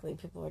how quickly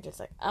people are just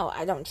like, oh,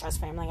 I don't trust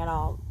family at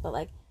all. But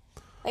like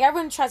I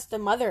wouldn't trust the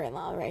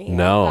mother-in-law right here.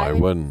 No, I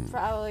wouldn't.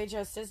 Probably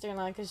trust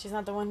sister-in-law because she's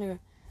not the one who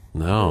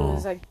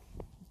was like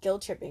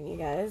guilt tripping you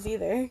guys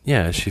either.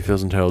 Yeah, she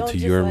feels entitled to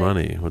your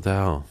money. What the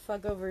hell?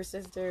 Fuck over her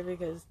sister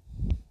because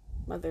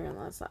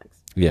mother-in-law sucks.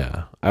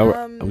 Yeah,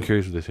 I'm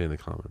curious what they say in the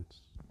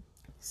comments.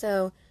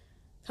 So,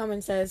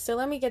 comment says, so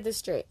let me get this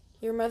straight.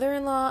 Your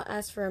mother-in-law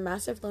asked for a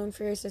massive loan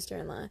for your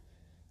sister-in-law.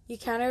 You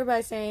counter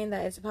by saying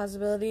that it's a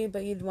possibility,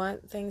 but you'd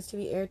want things to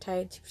be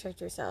airtight to protect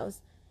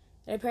yourselves.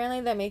 And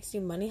apparently that makes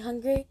you money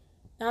hungry,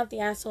 not the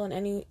asshole in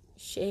any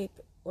shape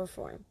or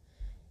form.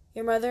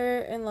 Your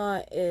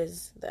mother-in-law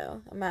is,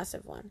 though, a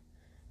massive one.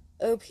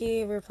 OP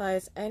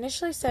replies, I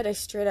initially said a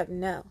straight up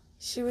no.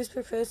 She was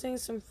proposing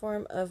some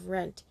form of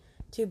rent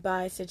to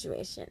buy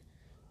situation.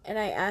 And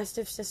I asked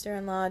if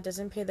sister-in-law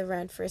doesn't pay the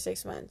rent for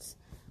 6 months.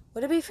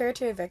 Would it be fair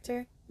to evict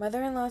her?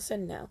 Mother-in-law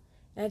said no,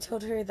 and I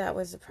told her that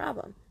was the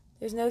problem.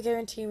 There's no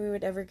guarantee we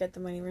would ever get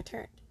the money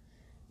returned.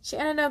 She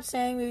ended up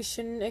saying we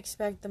shouldn't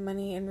expect the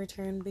money in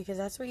return because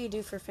that's what you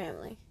do for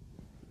family.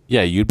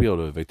 Yeah, you'd be able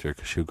to evict her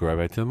because she would go right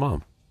back to the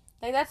mom.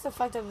 Like, that's the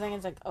fucked up thing.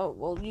 It's like, oh,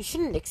 well, you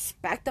shouldn't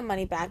expect the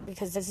money back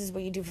because this is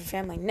what you do for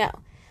family. No.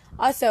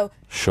 Also,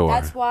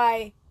 that's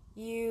why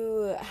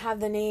you have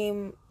the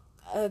name,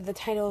 the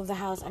title of the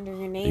house under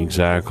your name.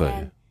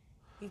 Exactly.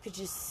 You could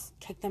just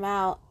kick them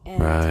out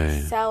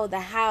and sell the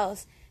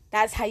house.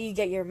 That's how you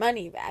get your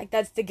money back.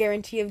 That's the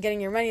guarantee of getting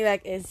your money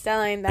back is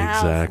selling the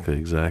house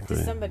exactly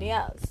to somebody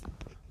else.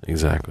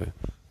 Exactly.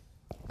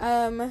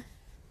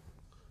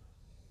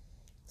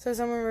 So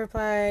someone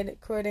replied,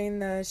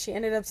 quoting she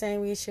ended up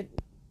saying we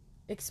shouldn't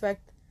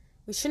expect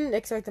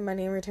the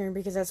money in return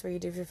because that's what you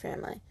do for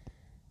family.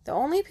 The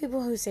only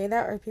people who say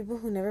that are people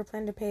who never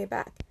plan to pay it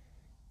back.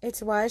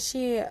 It's why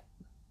she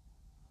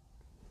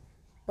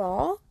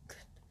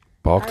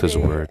balked is a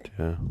word,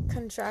 yeah.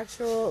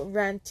 Contractual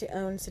rent to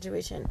own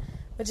situation,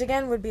 which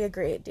again would be a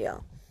great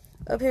deal.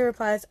 OP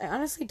replies, I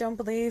honestly don't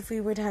believe we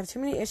would have too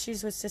many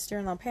issues with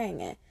sister-in-law paying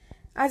it.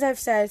 As I've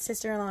said,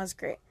 sister-in-law is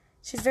great.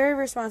 She's very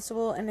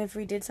responsible, and if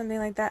we did something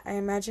like that, I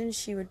imagine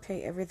she would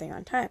pay everything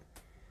on time.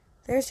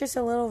 There's just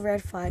a little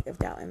red flag of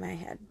doubt in my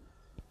head.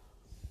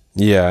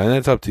 Yeah, and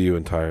it's up to you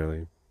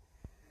entirely.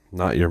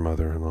 Not your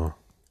mother-in-law.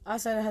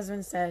 Also, the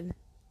husband said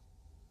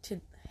to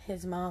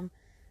his mom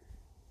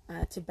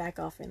to back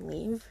off and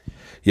leave.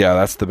 Yeah,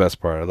 that's the best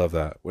part. I love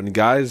that. When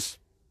guys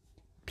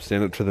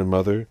stand up to their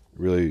mother,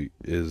 really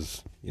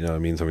is,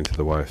 it means something to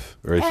the wife.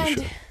 Or at least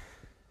it should.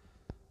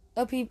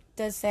 OP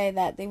does say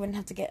that they wouldn't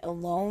have to get a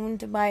loan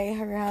to buy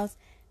her house.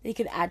 They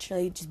could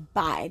actually just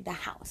buy the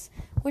house,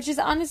 which is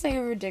honestly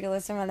a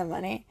ridiculous amount of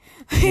money.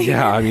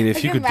 Yeah, I mean,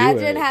 if you could do it.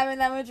 Imagine having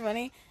that much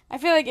money. I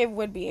feel like it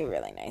would be a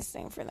really nice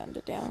thing for them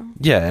to do.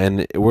 Yeah,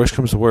 and worst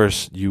comes to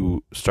worst,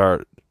 you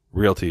start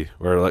realty,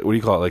 or like, what do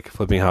you call it, like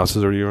flipping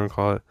houses, or what do you want to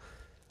call it?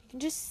 You can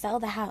just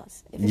sell the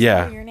house if it's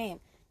under your name.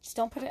 Just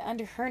don't put it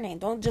under her name.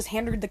 Don't just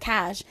hand her the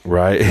cash.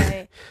 Right.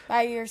 Like,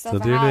 buy yourself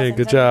a house. Name.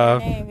 Good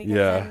job.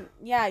 Then,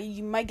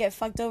 you might get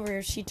fucked over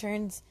if she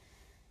turns,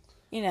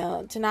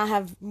 to not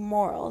have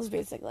morals,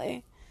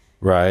 basically.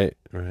 Right.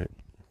 All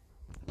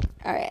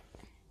right.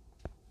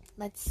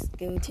 Let's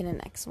go to the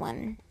next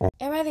one.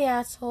 Am I the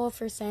asshole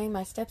for saying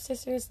my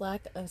stepsister's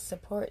lack of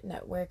support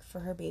network for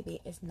her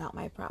baby is not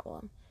my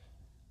problem?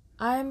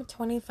 I'm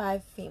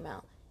 25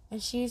 female,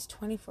 and she's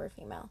 24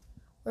 female.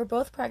 We're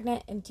both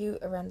pregnant and due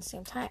around the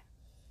same time.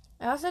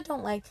 I also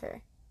don't like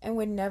her, and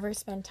would never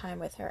spend time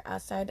with her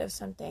outside of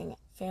something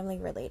family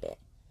related.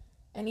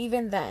 And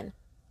even then,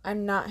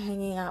 I'm not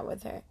hanging out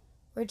with her.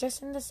 We're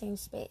just in the same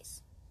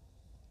space.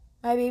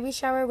 My baby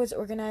shower was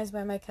organized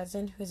by my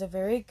cousin, who's a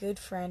very good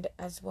friend,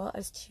 as well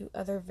as 2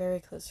 other very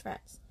close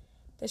friends.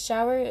 The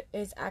shower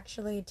is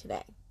actually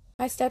today.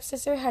 My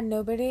stepsister had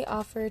nobody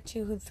offer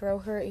to throw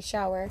her a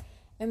shower,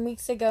 and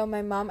weeks ago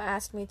my mom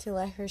asked me to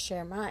let her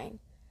share mine.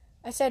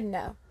 I said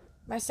no.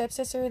 My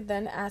stepsister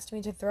then asked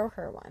me to throw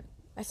her one.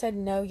 I said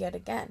no yet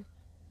again.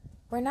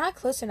 We're not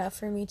close enough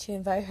for me to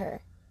invite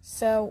her,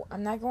 so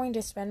I'm not going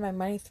to spend my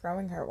money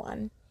throwing her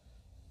one.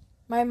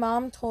 My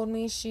mom told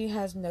me she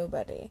has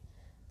nobody,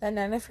 that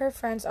none of her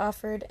friends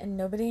offered, and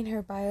nobody in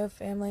her bio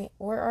family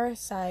or our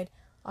side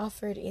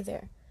offered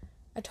either.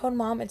 I told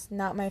Mom it's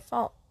not my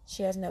fault.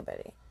 She has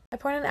nobody. I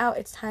pointed out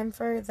it's time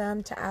for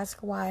them to ask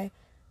why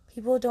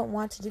people don't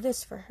want to do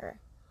this for her,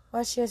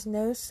 while she has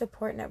no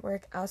support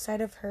network outside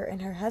of her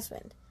and her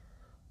husband.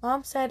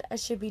 Mom said I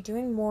should be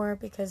doing more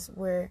because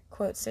we're,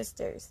 quote,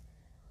 sisters.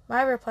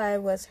 My reply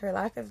was her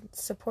lack of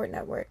support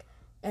network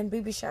and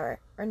baby shower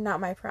are not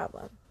my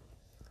problem.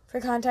 For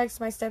context,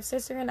 my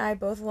stepsister and I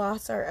both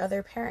lost our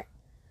other parent.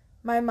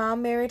 My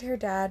mom married her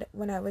dad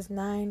when I was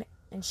 9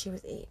 and she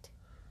was 8.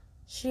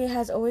 She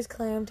has always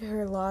claimed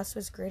her loss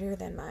was greater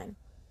than mine.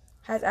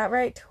 Has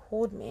outright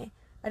told me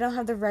I don't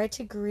have the right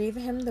to grieve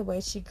him the way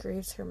she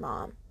grieves her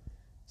mom.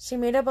 She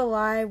made up a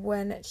lie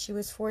when she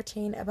was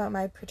 14 about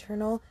my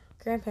paternal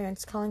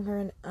grandparents calling her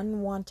an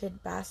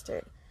unwanted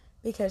bastard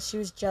because she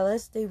was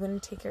jealous they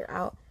wouldn't take her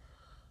out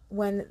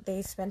when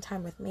they spent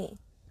time with me.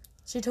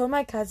 She told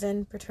my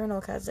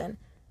paternal cousin,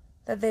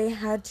 that they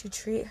had to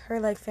treat her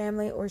like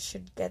family or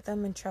should get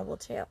them in trouble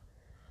too.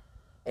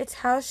 It's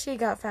how she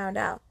got found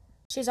out.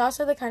 She's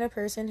also the kind of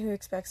person who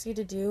expects you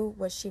to do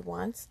what she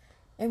wants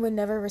and would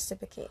never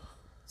reciprocate.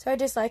 So I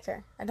dislike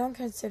her. I don't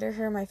consider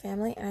her my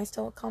family, and I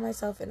still call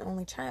myself an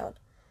only child.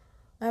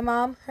 My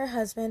mom, her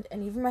husband,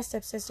 and even my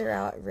stepsister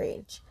are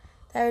outraged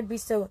that I would be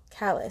so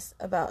callous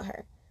about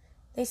her.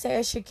 They say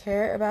I should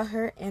care about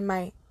her and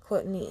my,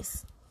 quote,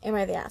 niece. Am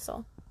I the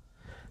asshole?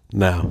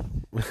 No.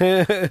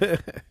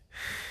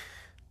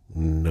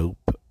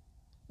 Nope.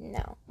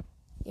 No.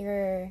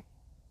 You're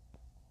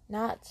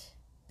not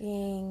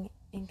being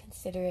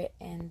inconsiderate,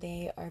 and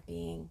they are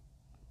being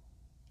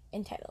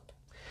entitled.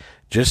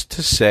 Just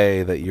to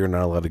say that you're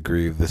not allowed to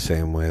grieve the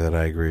same way that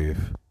I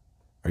grieve,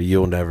 or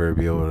you'll never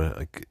be able to,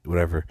 like,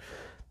 whatever.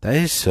 That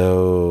is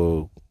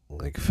so,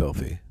 like,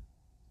 filthy.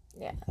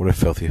 Yeah. What a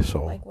filthy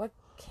soul. Like, what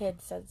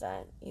kid says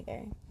that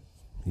either?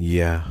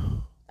 Yeah.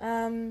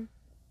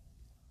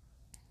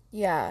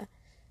 Yeah.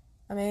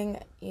 I mean,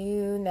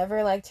 you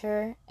never liked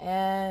her,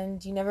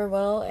 and you never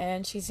will,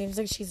 and she seems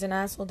like she's an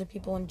asshole to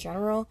people in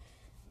general,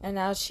 and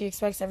now she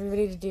expects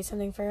everybody to do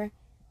something for her.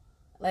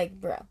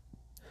 Like, bro.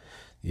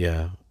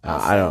 Yeah.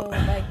 Also, I don't...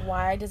 like,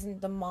 why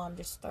doesn't the mom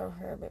just throw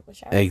her a baby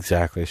shower?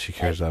 Exactly. She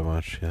cares that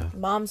much, yeah.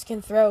 Moms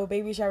can throw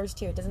baby showers,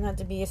 too. It doesn't have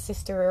to be a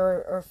sister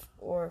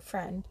or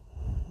friend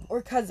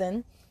or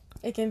cousin.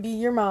 It can be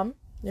your mom,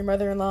 your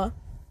mother-in-law,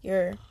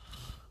 your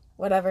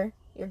whatever,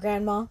 your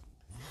grandma.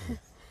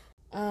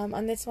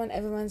 On this one,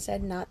 everyone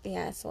said not the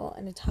asshole,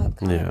 and the top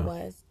comment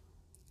was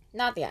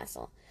not the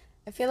asshole.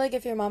 I feel like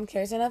if your mom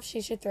cares enough,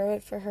 she should throw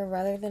it for her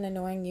rather than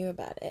annoying you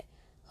about it.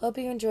 Hope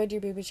you enjoyed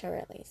your baby shower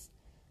at least.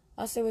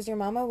 Also, was your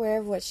mom aware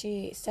of what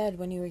she said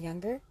when you were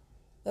younger?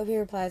 Opie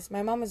replies,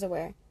 my mom is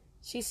aware.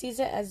 She sees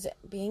it as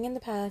being in the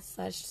past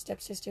 /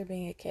 stepsister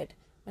being a kid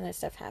when that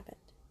stuff happened.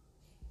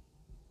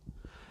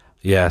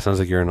 Yeah, sounds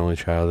like you're an only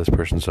child. This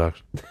person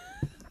sucks.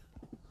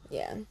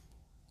 Yeah.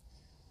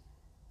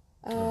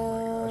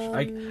 Oh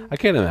my gosh. I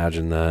can't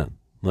imagine that.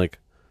 Like,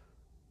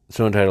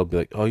 so entitled to be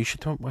like, oh,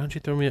 why don't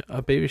you throw me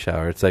a baby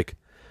shower? It's like,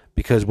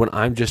 because when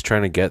I'm just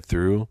trying to get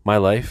through my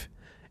life,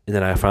 and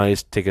then I finally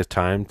just take a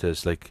time to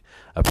just, like,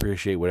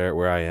 appreciate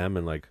where I am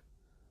and, like,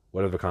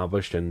 what I've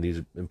accomplished and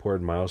these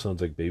important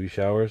milestones like baby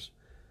showers,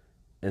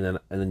 and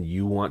then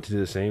you want to do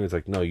the same. It's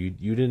like, no, you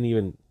didn't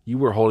even, you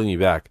were holding me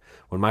back.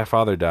 When my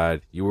father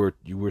died, you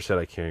were said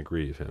I can't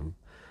grieve him.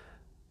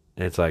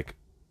 And it's like,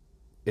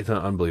 it's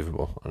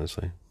unbelievable,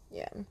 honestly.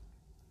 Yeah.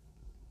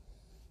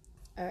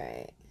 All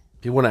right.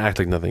 People want to act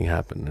like nothing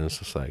happened, and it's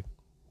just like,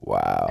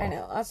 wow. I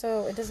know.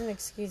 Also, it doesn't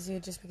excuse you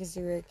just because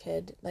you were a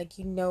kid. Like,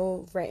 you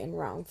know right and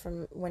wrong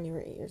from when you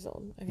were 8 years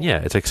old. Okay? Yeah,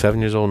 it's like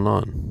 7 years old and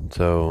on.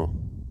 So,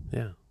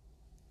 yeah.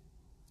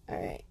 All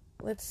right.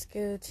 Let's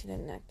go to the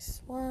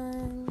next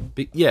one.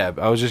 Yeah,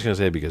 I was just going to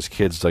say, because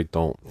kids, like,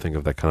 don't think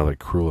of that kind of, like,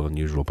 cruel and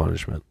unusual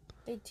punishment.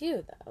 They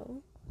do,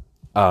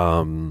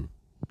 though.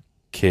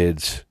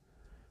 Kids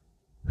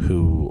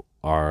who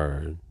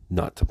are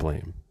not to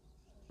blame.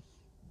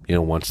 You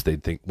know, once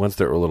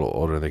they're a little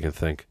older, they can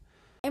think.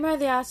 Am I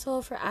the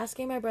asshole for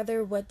asking my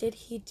brother what did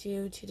he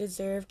do to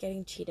deserve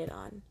getting cheated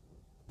on?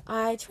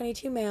 I,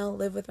 22 male,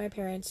 live with my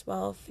parents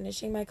while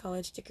finishing my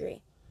college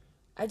degree.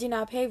 I do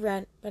not pay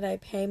rent, but I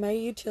pay my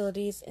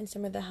utilities and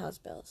some of the house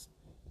bills.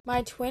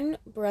 My twin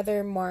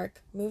brother,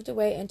 Mark, moved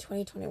away in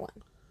 2021,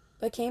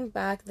 but came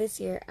back this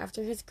year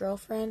after his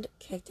girlfriend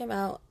kicked him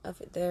out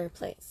of their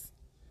place.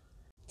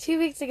 2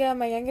 weeks ago,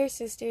 my younger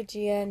sister,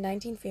 Gia,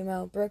 19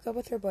 female, broke up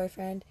with her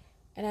boyfriend,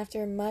 and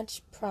after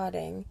much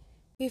prodding,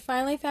 we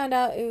finally found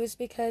out it was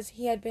because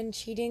he had been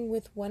cheating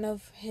with one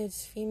of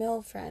his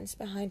female friends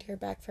behind her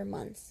back for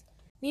months.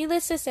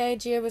 Needless to say,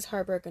 Gia was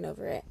heartbroken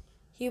over it.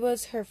 He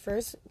was her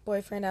first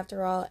boyfriend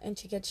after all, and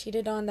to get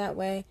cheated on that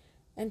way,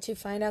 and to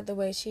find out the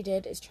way she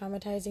did is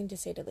traumatizing to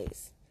say the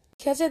least.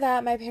 Because of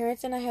that, my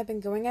parents and I have been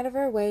going out of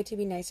our way to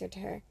be nicer to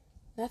her.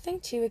 Nothing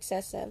too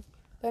excessive,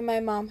 but my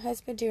mom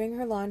has been doing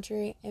her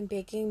laundry and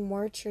baking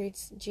more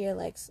treats Gia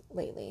likes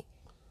lately.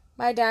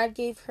 My dad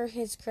gave her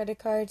his credit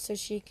card so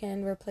she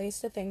can replace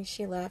the things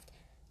she left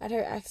at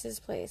her ex's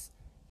place,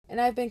 and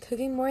I've been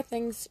cooking more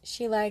things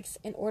she likes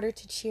in order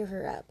to cheer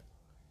her up.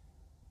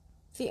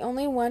 The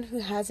only one who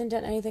hasn't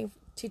done anything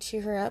to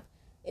cheer her up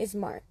is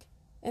Mark.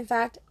 In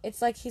fact,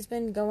 it's like he's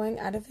been going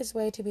out of his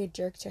way to be a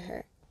jerk to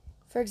her.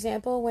 For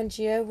example, when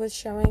Gia was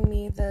showing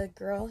me the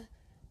girl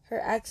her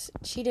ex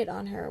cheated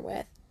on her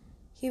with,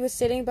 he was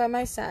sitting by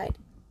my side.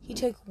 He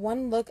took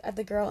one look at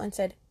the girl and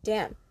said,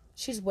 "Damn,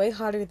 she's way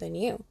hotter than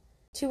you."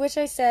 To which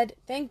I said,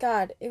 "Thank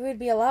God, it would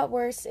be a lot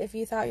worse if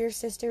you thought your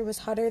sister was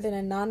hotter than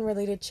a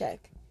non-related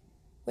chick."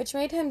 Which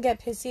made him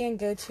get pissy and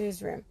go to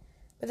his room,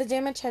 but the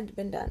damage had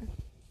been done.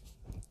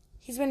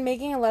 He's been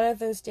making a lot of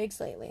those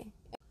digs lately.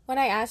 When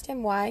I asked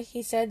him why,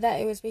 he said that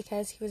it was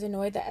because he was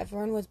annoyed that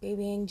everyone was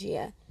babying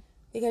Gia,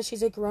 because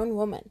she's a grown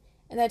woman,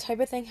 and that type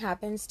of thing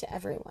happens to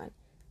everyone,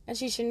 and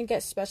she shouldn't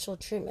get special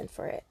treatment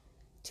for it.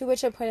 To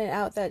which I pointed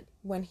out that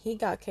when he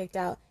got kicked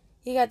out,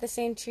 he got the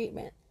same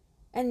treatment,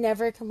 and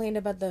never complained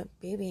about the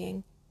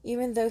babying,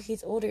 even though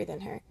he's older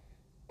than her,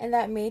 and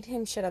that made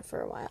him shut up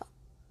for a while.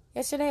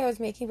 Yesterday I was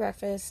making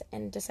breakfast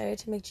and decided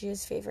to make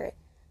Gia's favorite,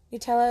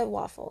 Nutella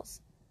waffles.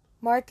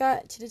 Mark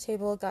got to the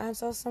table, got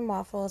himself some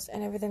waffles,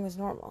 and everything was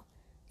normal.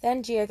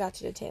 Then Gia got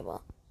to the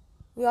table.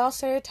 We all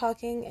started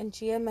talking, and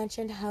Gia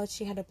mentioned how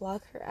she had to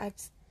block her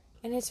ex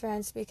and his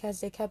friends because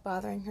they kept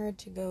bothering her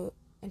to go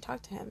and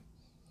talk to him.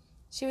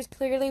 She was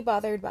clearly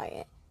bothered by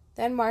it.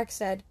 Then Mark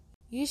said,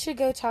 "You should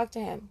go talk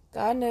to him.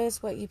 God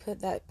knows what you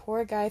put that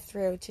poor guy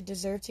through to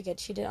deserve to get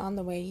cheated on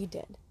the way you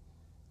did."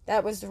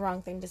 That was the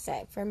wrong thing to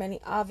say, for many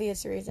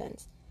obvious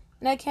reasons,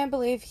 and I can't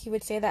believe he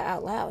would say that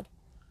out loud.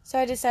 So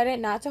I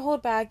decided not to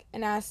hold back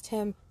and asked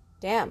him,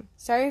 "Damn,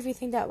 sorry if you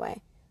think that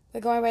way,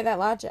 but going by that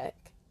logic,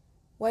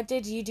 what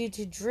did you do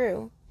to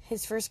Drew,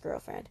 his first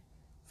girlfriend,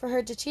 for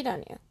her to cheat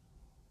on you?"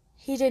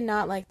 He did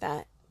not like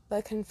that,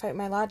 but couldn't fight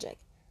my logic.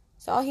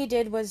 So all he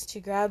did was to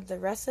grab the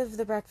rest of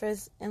the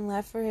breakfast and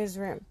left for his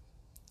room.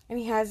 And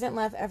he hasn't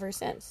left ever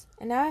since.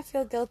 And now I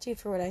feel guilty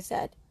for what I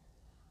said.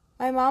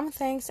 My mom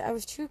thinks I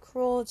was too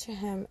cruel to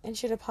him and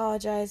should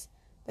apologize,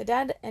 but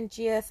Dad and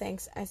Gia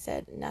thinks I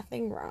said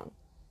nothing wrong.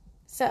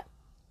 So,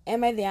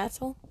 am I the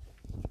asshole?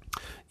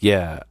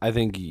 Yeah, I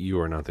think you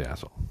are not the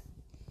asshole.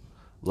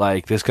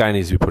 Like, this guy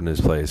needs to be put in his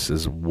place.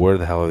 Where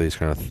the hell are these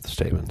kind of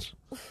statements?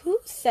 Who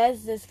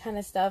says this kind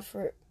of stuff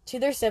to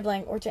their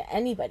sibling or to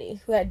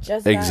anybody who had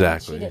just gotten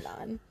cheated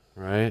on?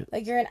 Right?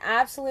 Like, you're an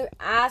absolute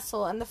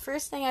asshole. And the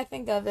first thing I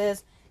think of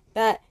is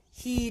that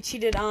he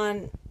cheated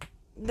on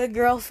the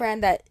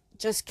girlfriend that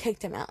just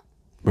kicked him out.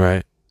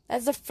 Right.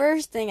 That's the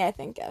first thing I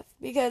think of.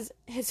 Because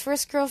his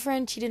first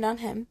girlfriend cheated on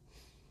him.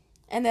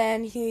 And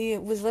then he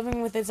was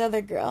living with this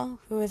other girl,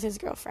 who was his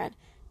girlfriend.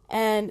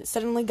 And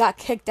suddenly got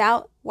kicked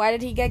out. Why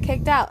did he get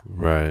kicked out?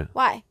 Right.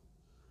 Why?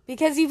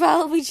 Because he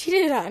probably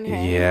cheated on her.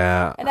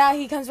 Yeah. And now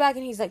he comes back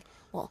and he's like,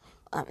 well,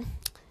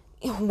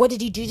 what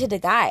did he do to the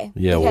guy?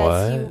 Yeah,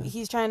 because what?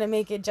 He's trying to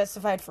make it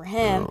justified for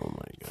him. Oh,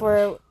 my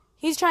gosh.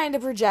 He's trying to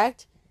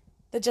project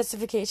the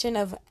justification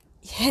of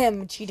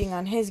him cheating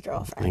on his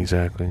girlfriend.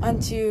 Exactly.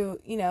 Onto,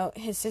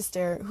 his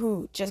sister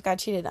who just got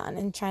cheated on,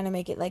 and trying to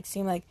make it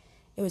seem like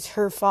it was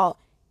her fault,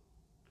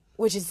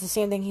 which is the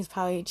same thing he's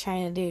probably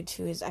trying to do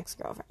to his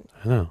ex-girlfriend.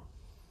 I know.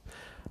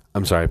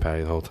 I'm sorry,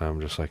 Patty, the whole time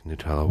I'm just like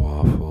Nutella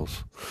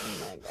waffles. Oh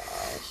my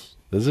gosh.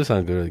 Does this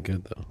sound really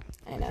good, though?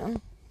 I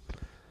know.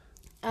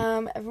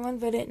 Everyone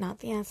voted not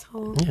the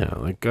asshole.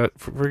 Yeah, God,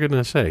 for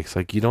goodness sakes,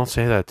 you don't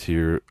say that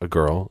to a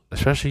girl,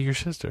 especially your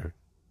sister.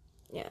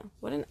 Yeah,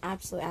 what an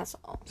absolute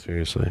asshole.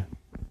 Seriously.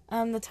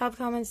 The top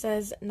comment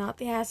says, not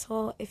the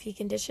asshole. If he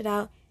can dish it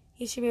out,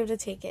 he should be able to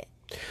take it.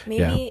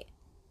 Maybe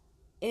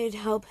it'd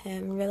help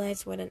him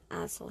realize what an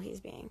asshole he's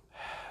being.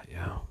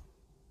 Yeah.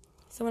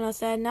 Someone else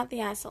said, not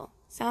the asshole.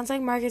 Sounds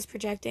like Mark is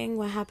projecting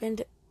what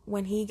happened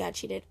when he got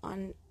cheated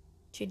on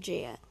to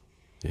Gia.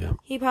 Yeah.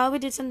 He probably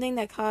did something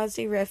that caused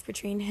a rift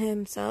between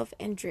himself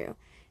and Drew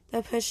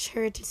that pushed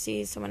her to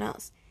see someone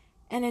else.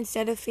 And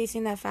instead of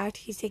facing that fact,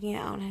 he's taking it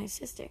out on his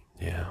sister.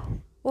 Yeah.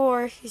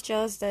 Or he's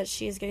jealous that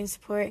she is getting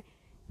support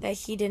that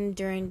he didn't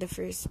during the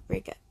first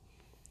breakup.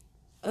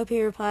 OP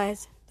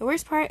replies, the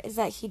worst part is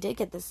that he did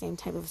get the same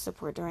type of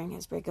support during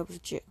his breakup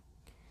with Drew.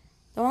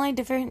 The only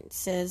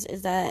difference is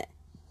that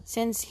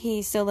since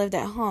he still lived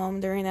at home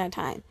during that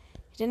time,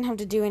 he didn't have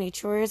to do any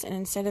chores, and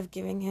instead of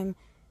giving him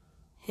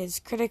his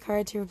credit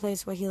card to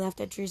replace what he left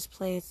at Drew's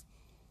place,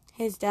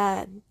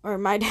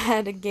 my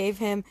dad gave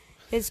him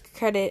his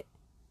credit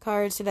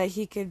card so that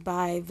he could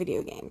buy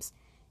video games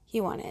he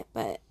wanted.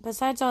 But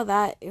besides all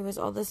that, it was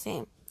all the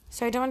same.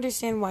 So I don't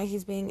understand why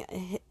he's having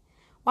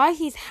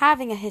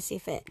a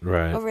hissy fit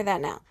over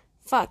that now.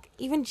 Fuck,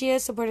 even Gia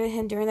supported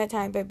him during that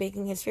time by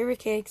baking his favorite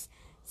cakes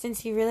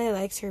since he really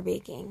likes her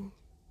baking.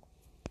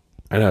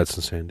 I know, it's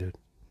insane, dude.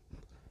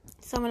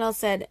 Someone else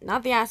said,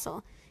 not the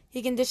asshole.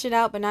 He can dish it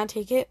out but not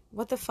take it.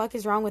 What the fuck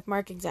is wrong with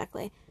Mark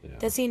exactly? Yeah.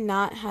 Does he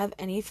not have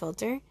any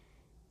filter?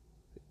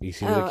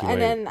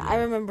 I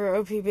remember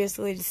OP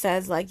basically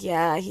says,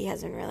 he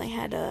hasn't really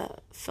had a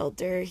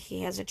filter.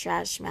 He has a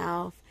trash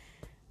mouth.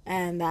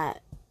 And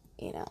that,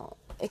 it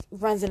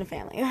runs in a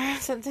family or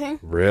something.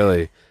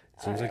 Really?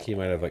 Seems like he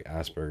might have,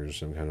 Asperger's or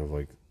some kind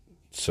of,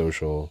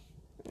 social...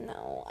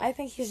 No, I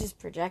think he's just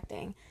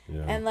projecting.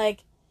 Yeah. And,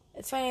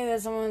 it's funny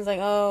that someone's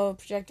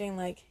projecting,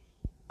 what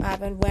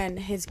happened when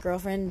his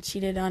girlfriend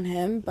cheated on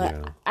him.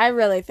 But I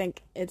really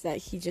think it's that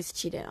he just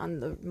cheated on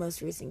the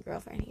most recent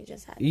girlfriend he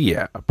just had.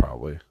 Yeah,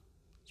 probably.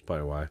 That's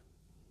probably why.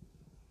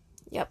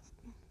 Yep.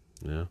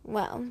 Yeah.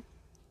 Well,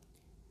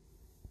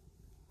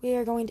 we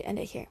are going to end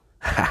it here.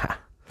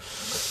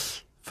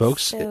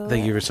 Folks,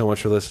 thank you so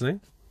much for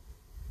listening.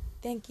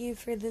 Thank you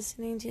for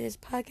listening to this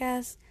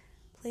podcast.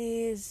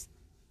 Please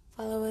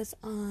follow us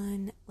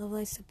on Love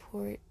Life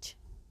Support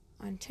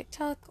on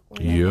TikTok or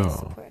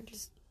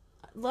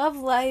Love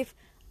Life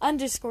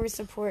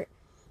 _support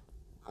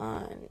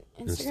on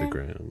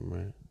Instagram,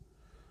 right?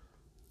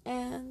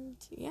 And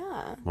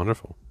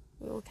wonderful.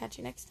 We will catch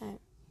you next time.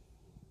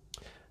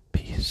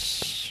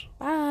 Peace.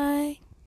 Bye.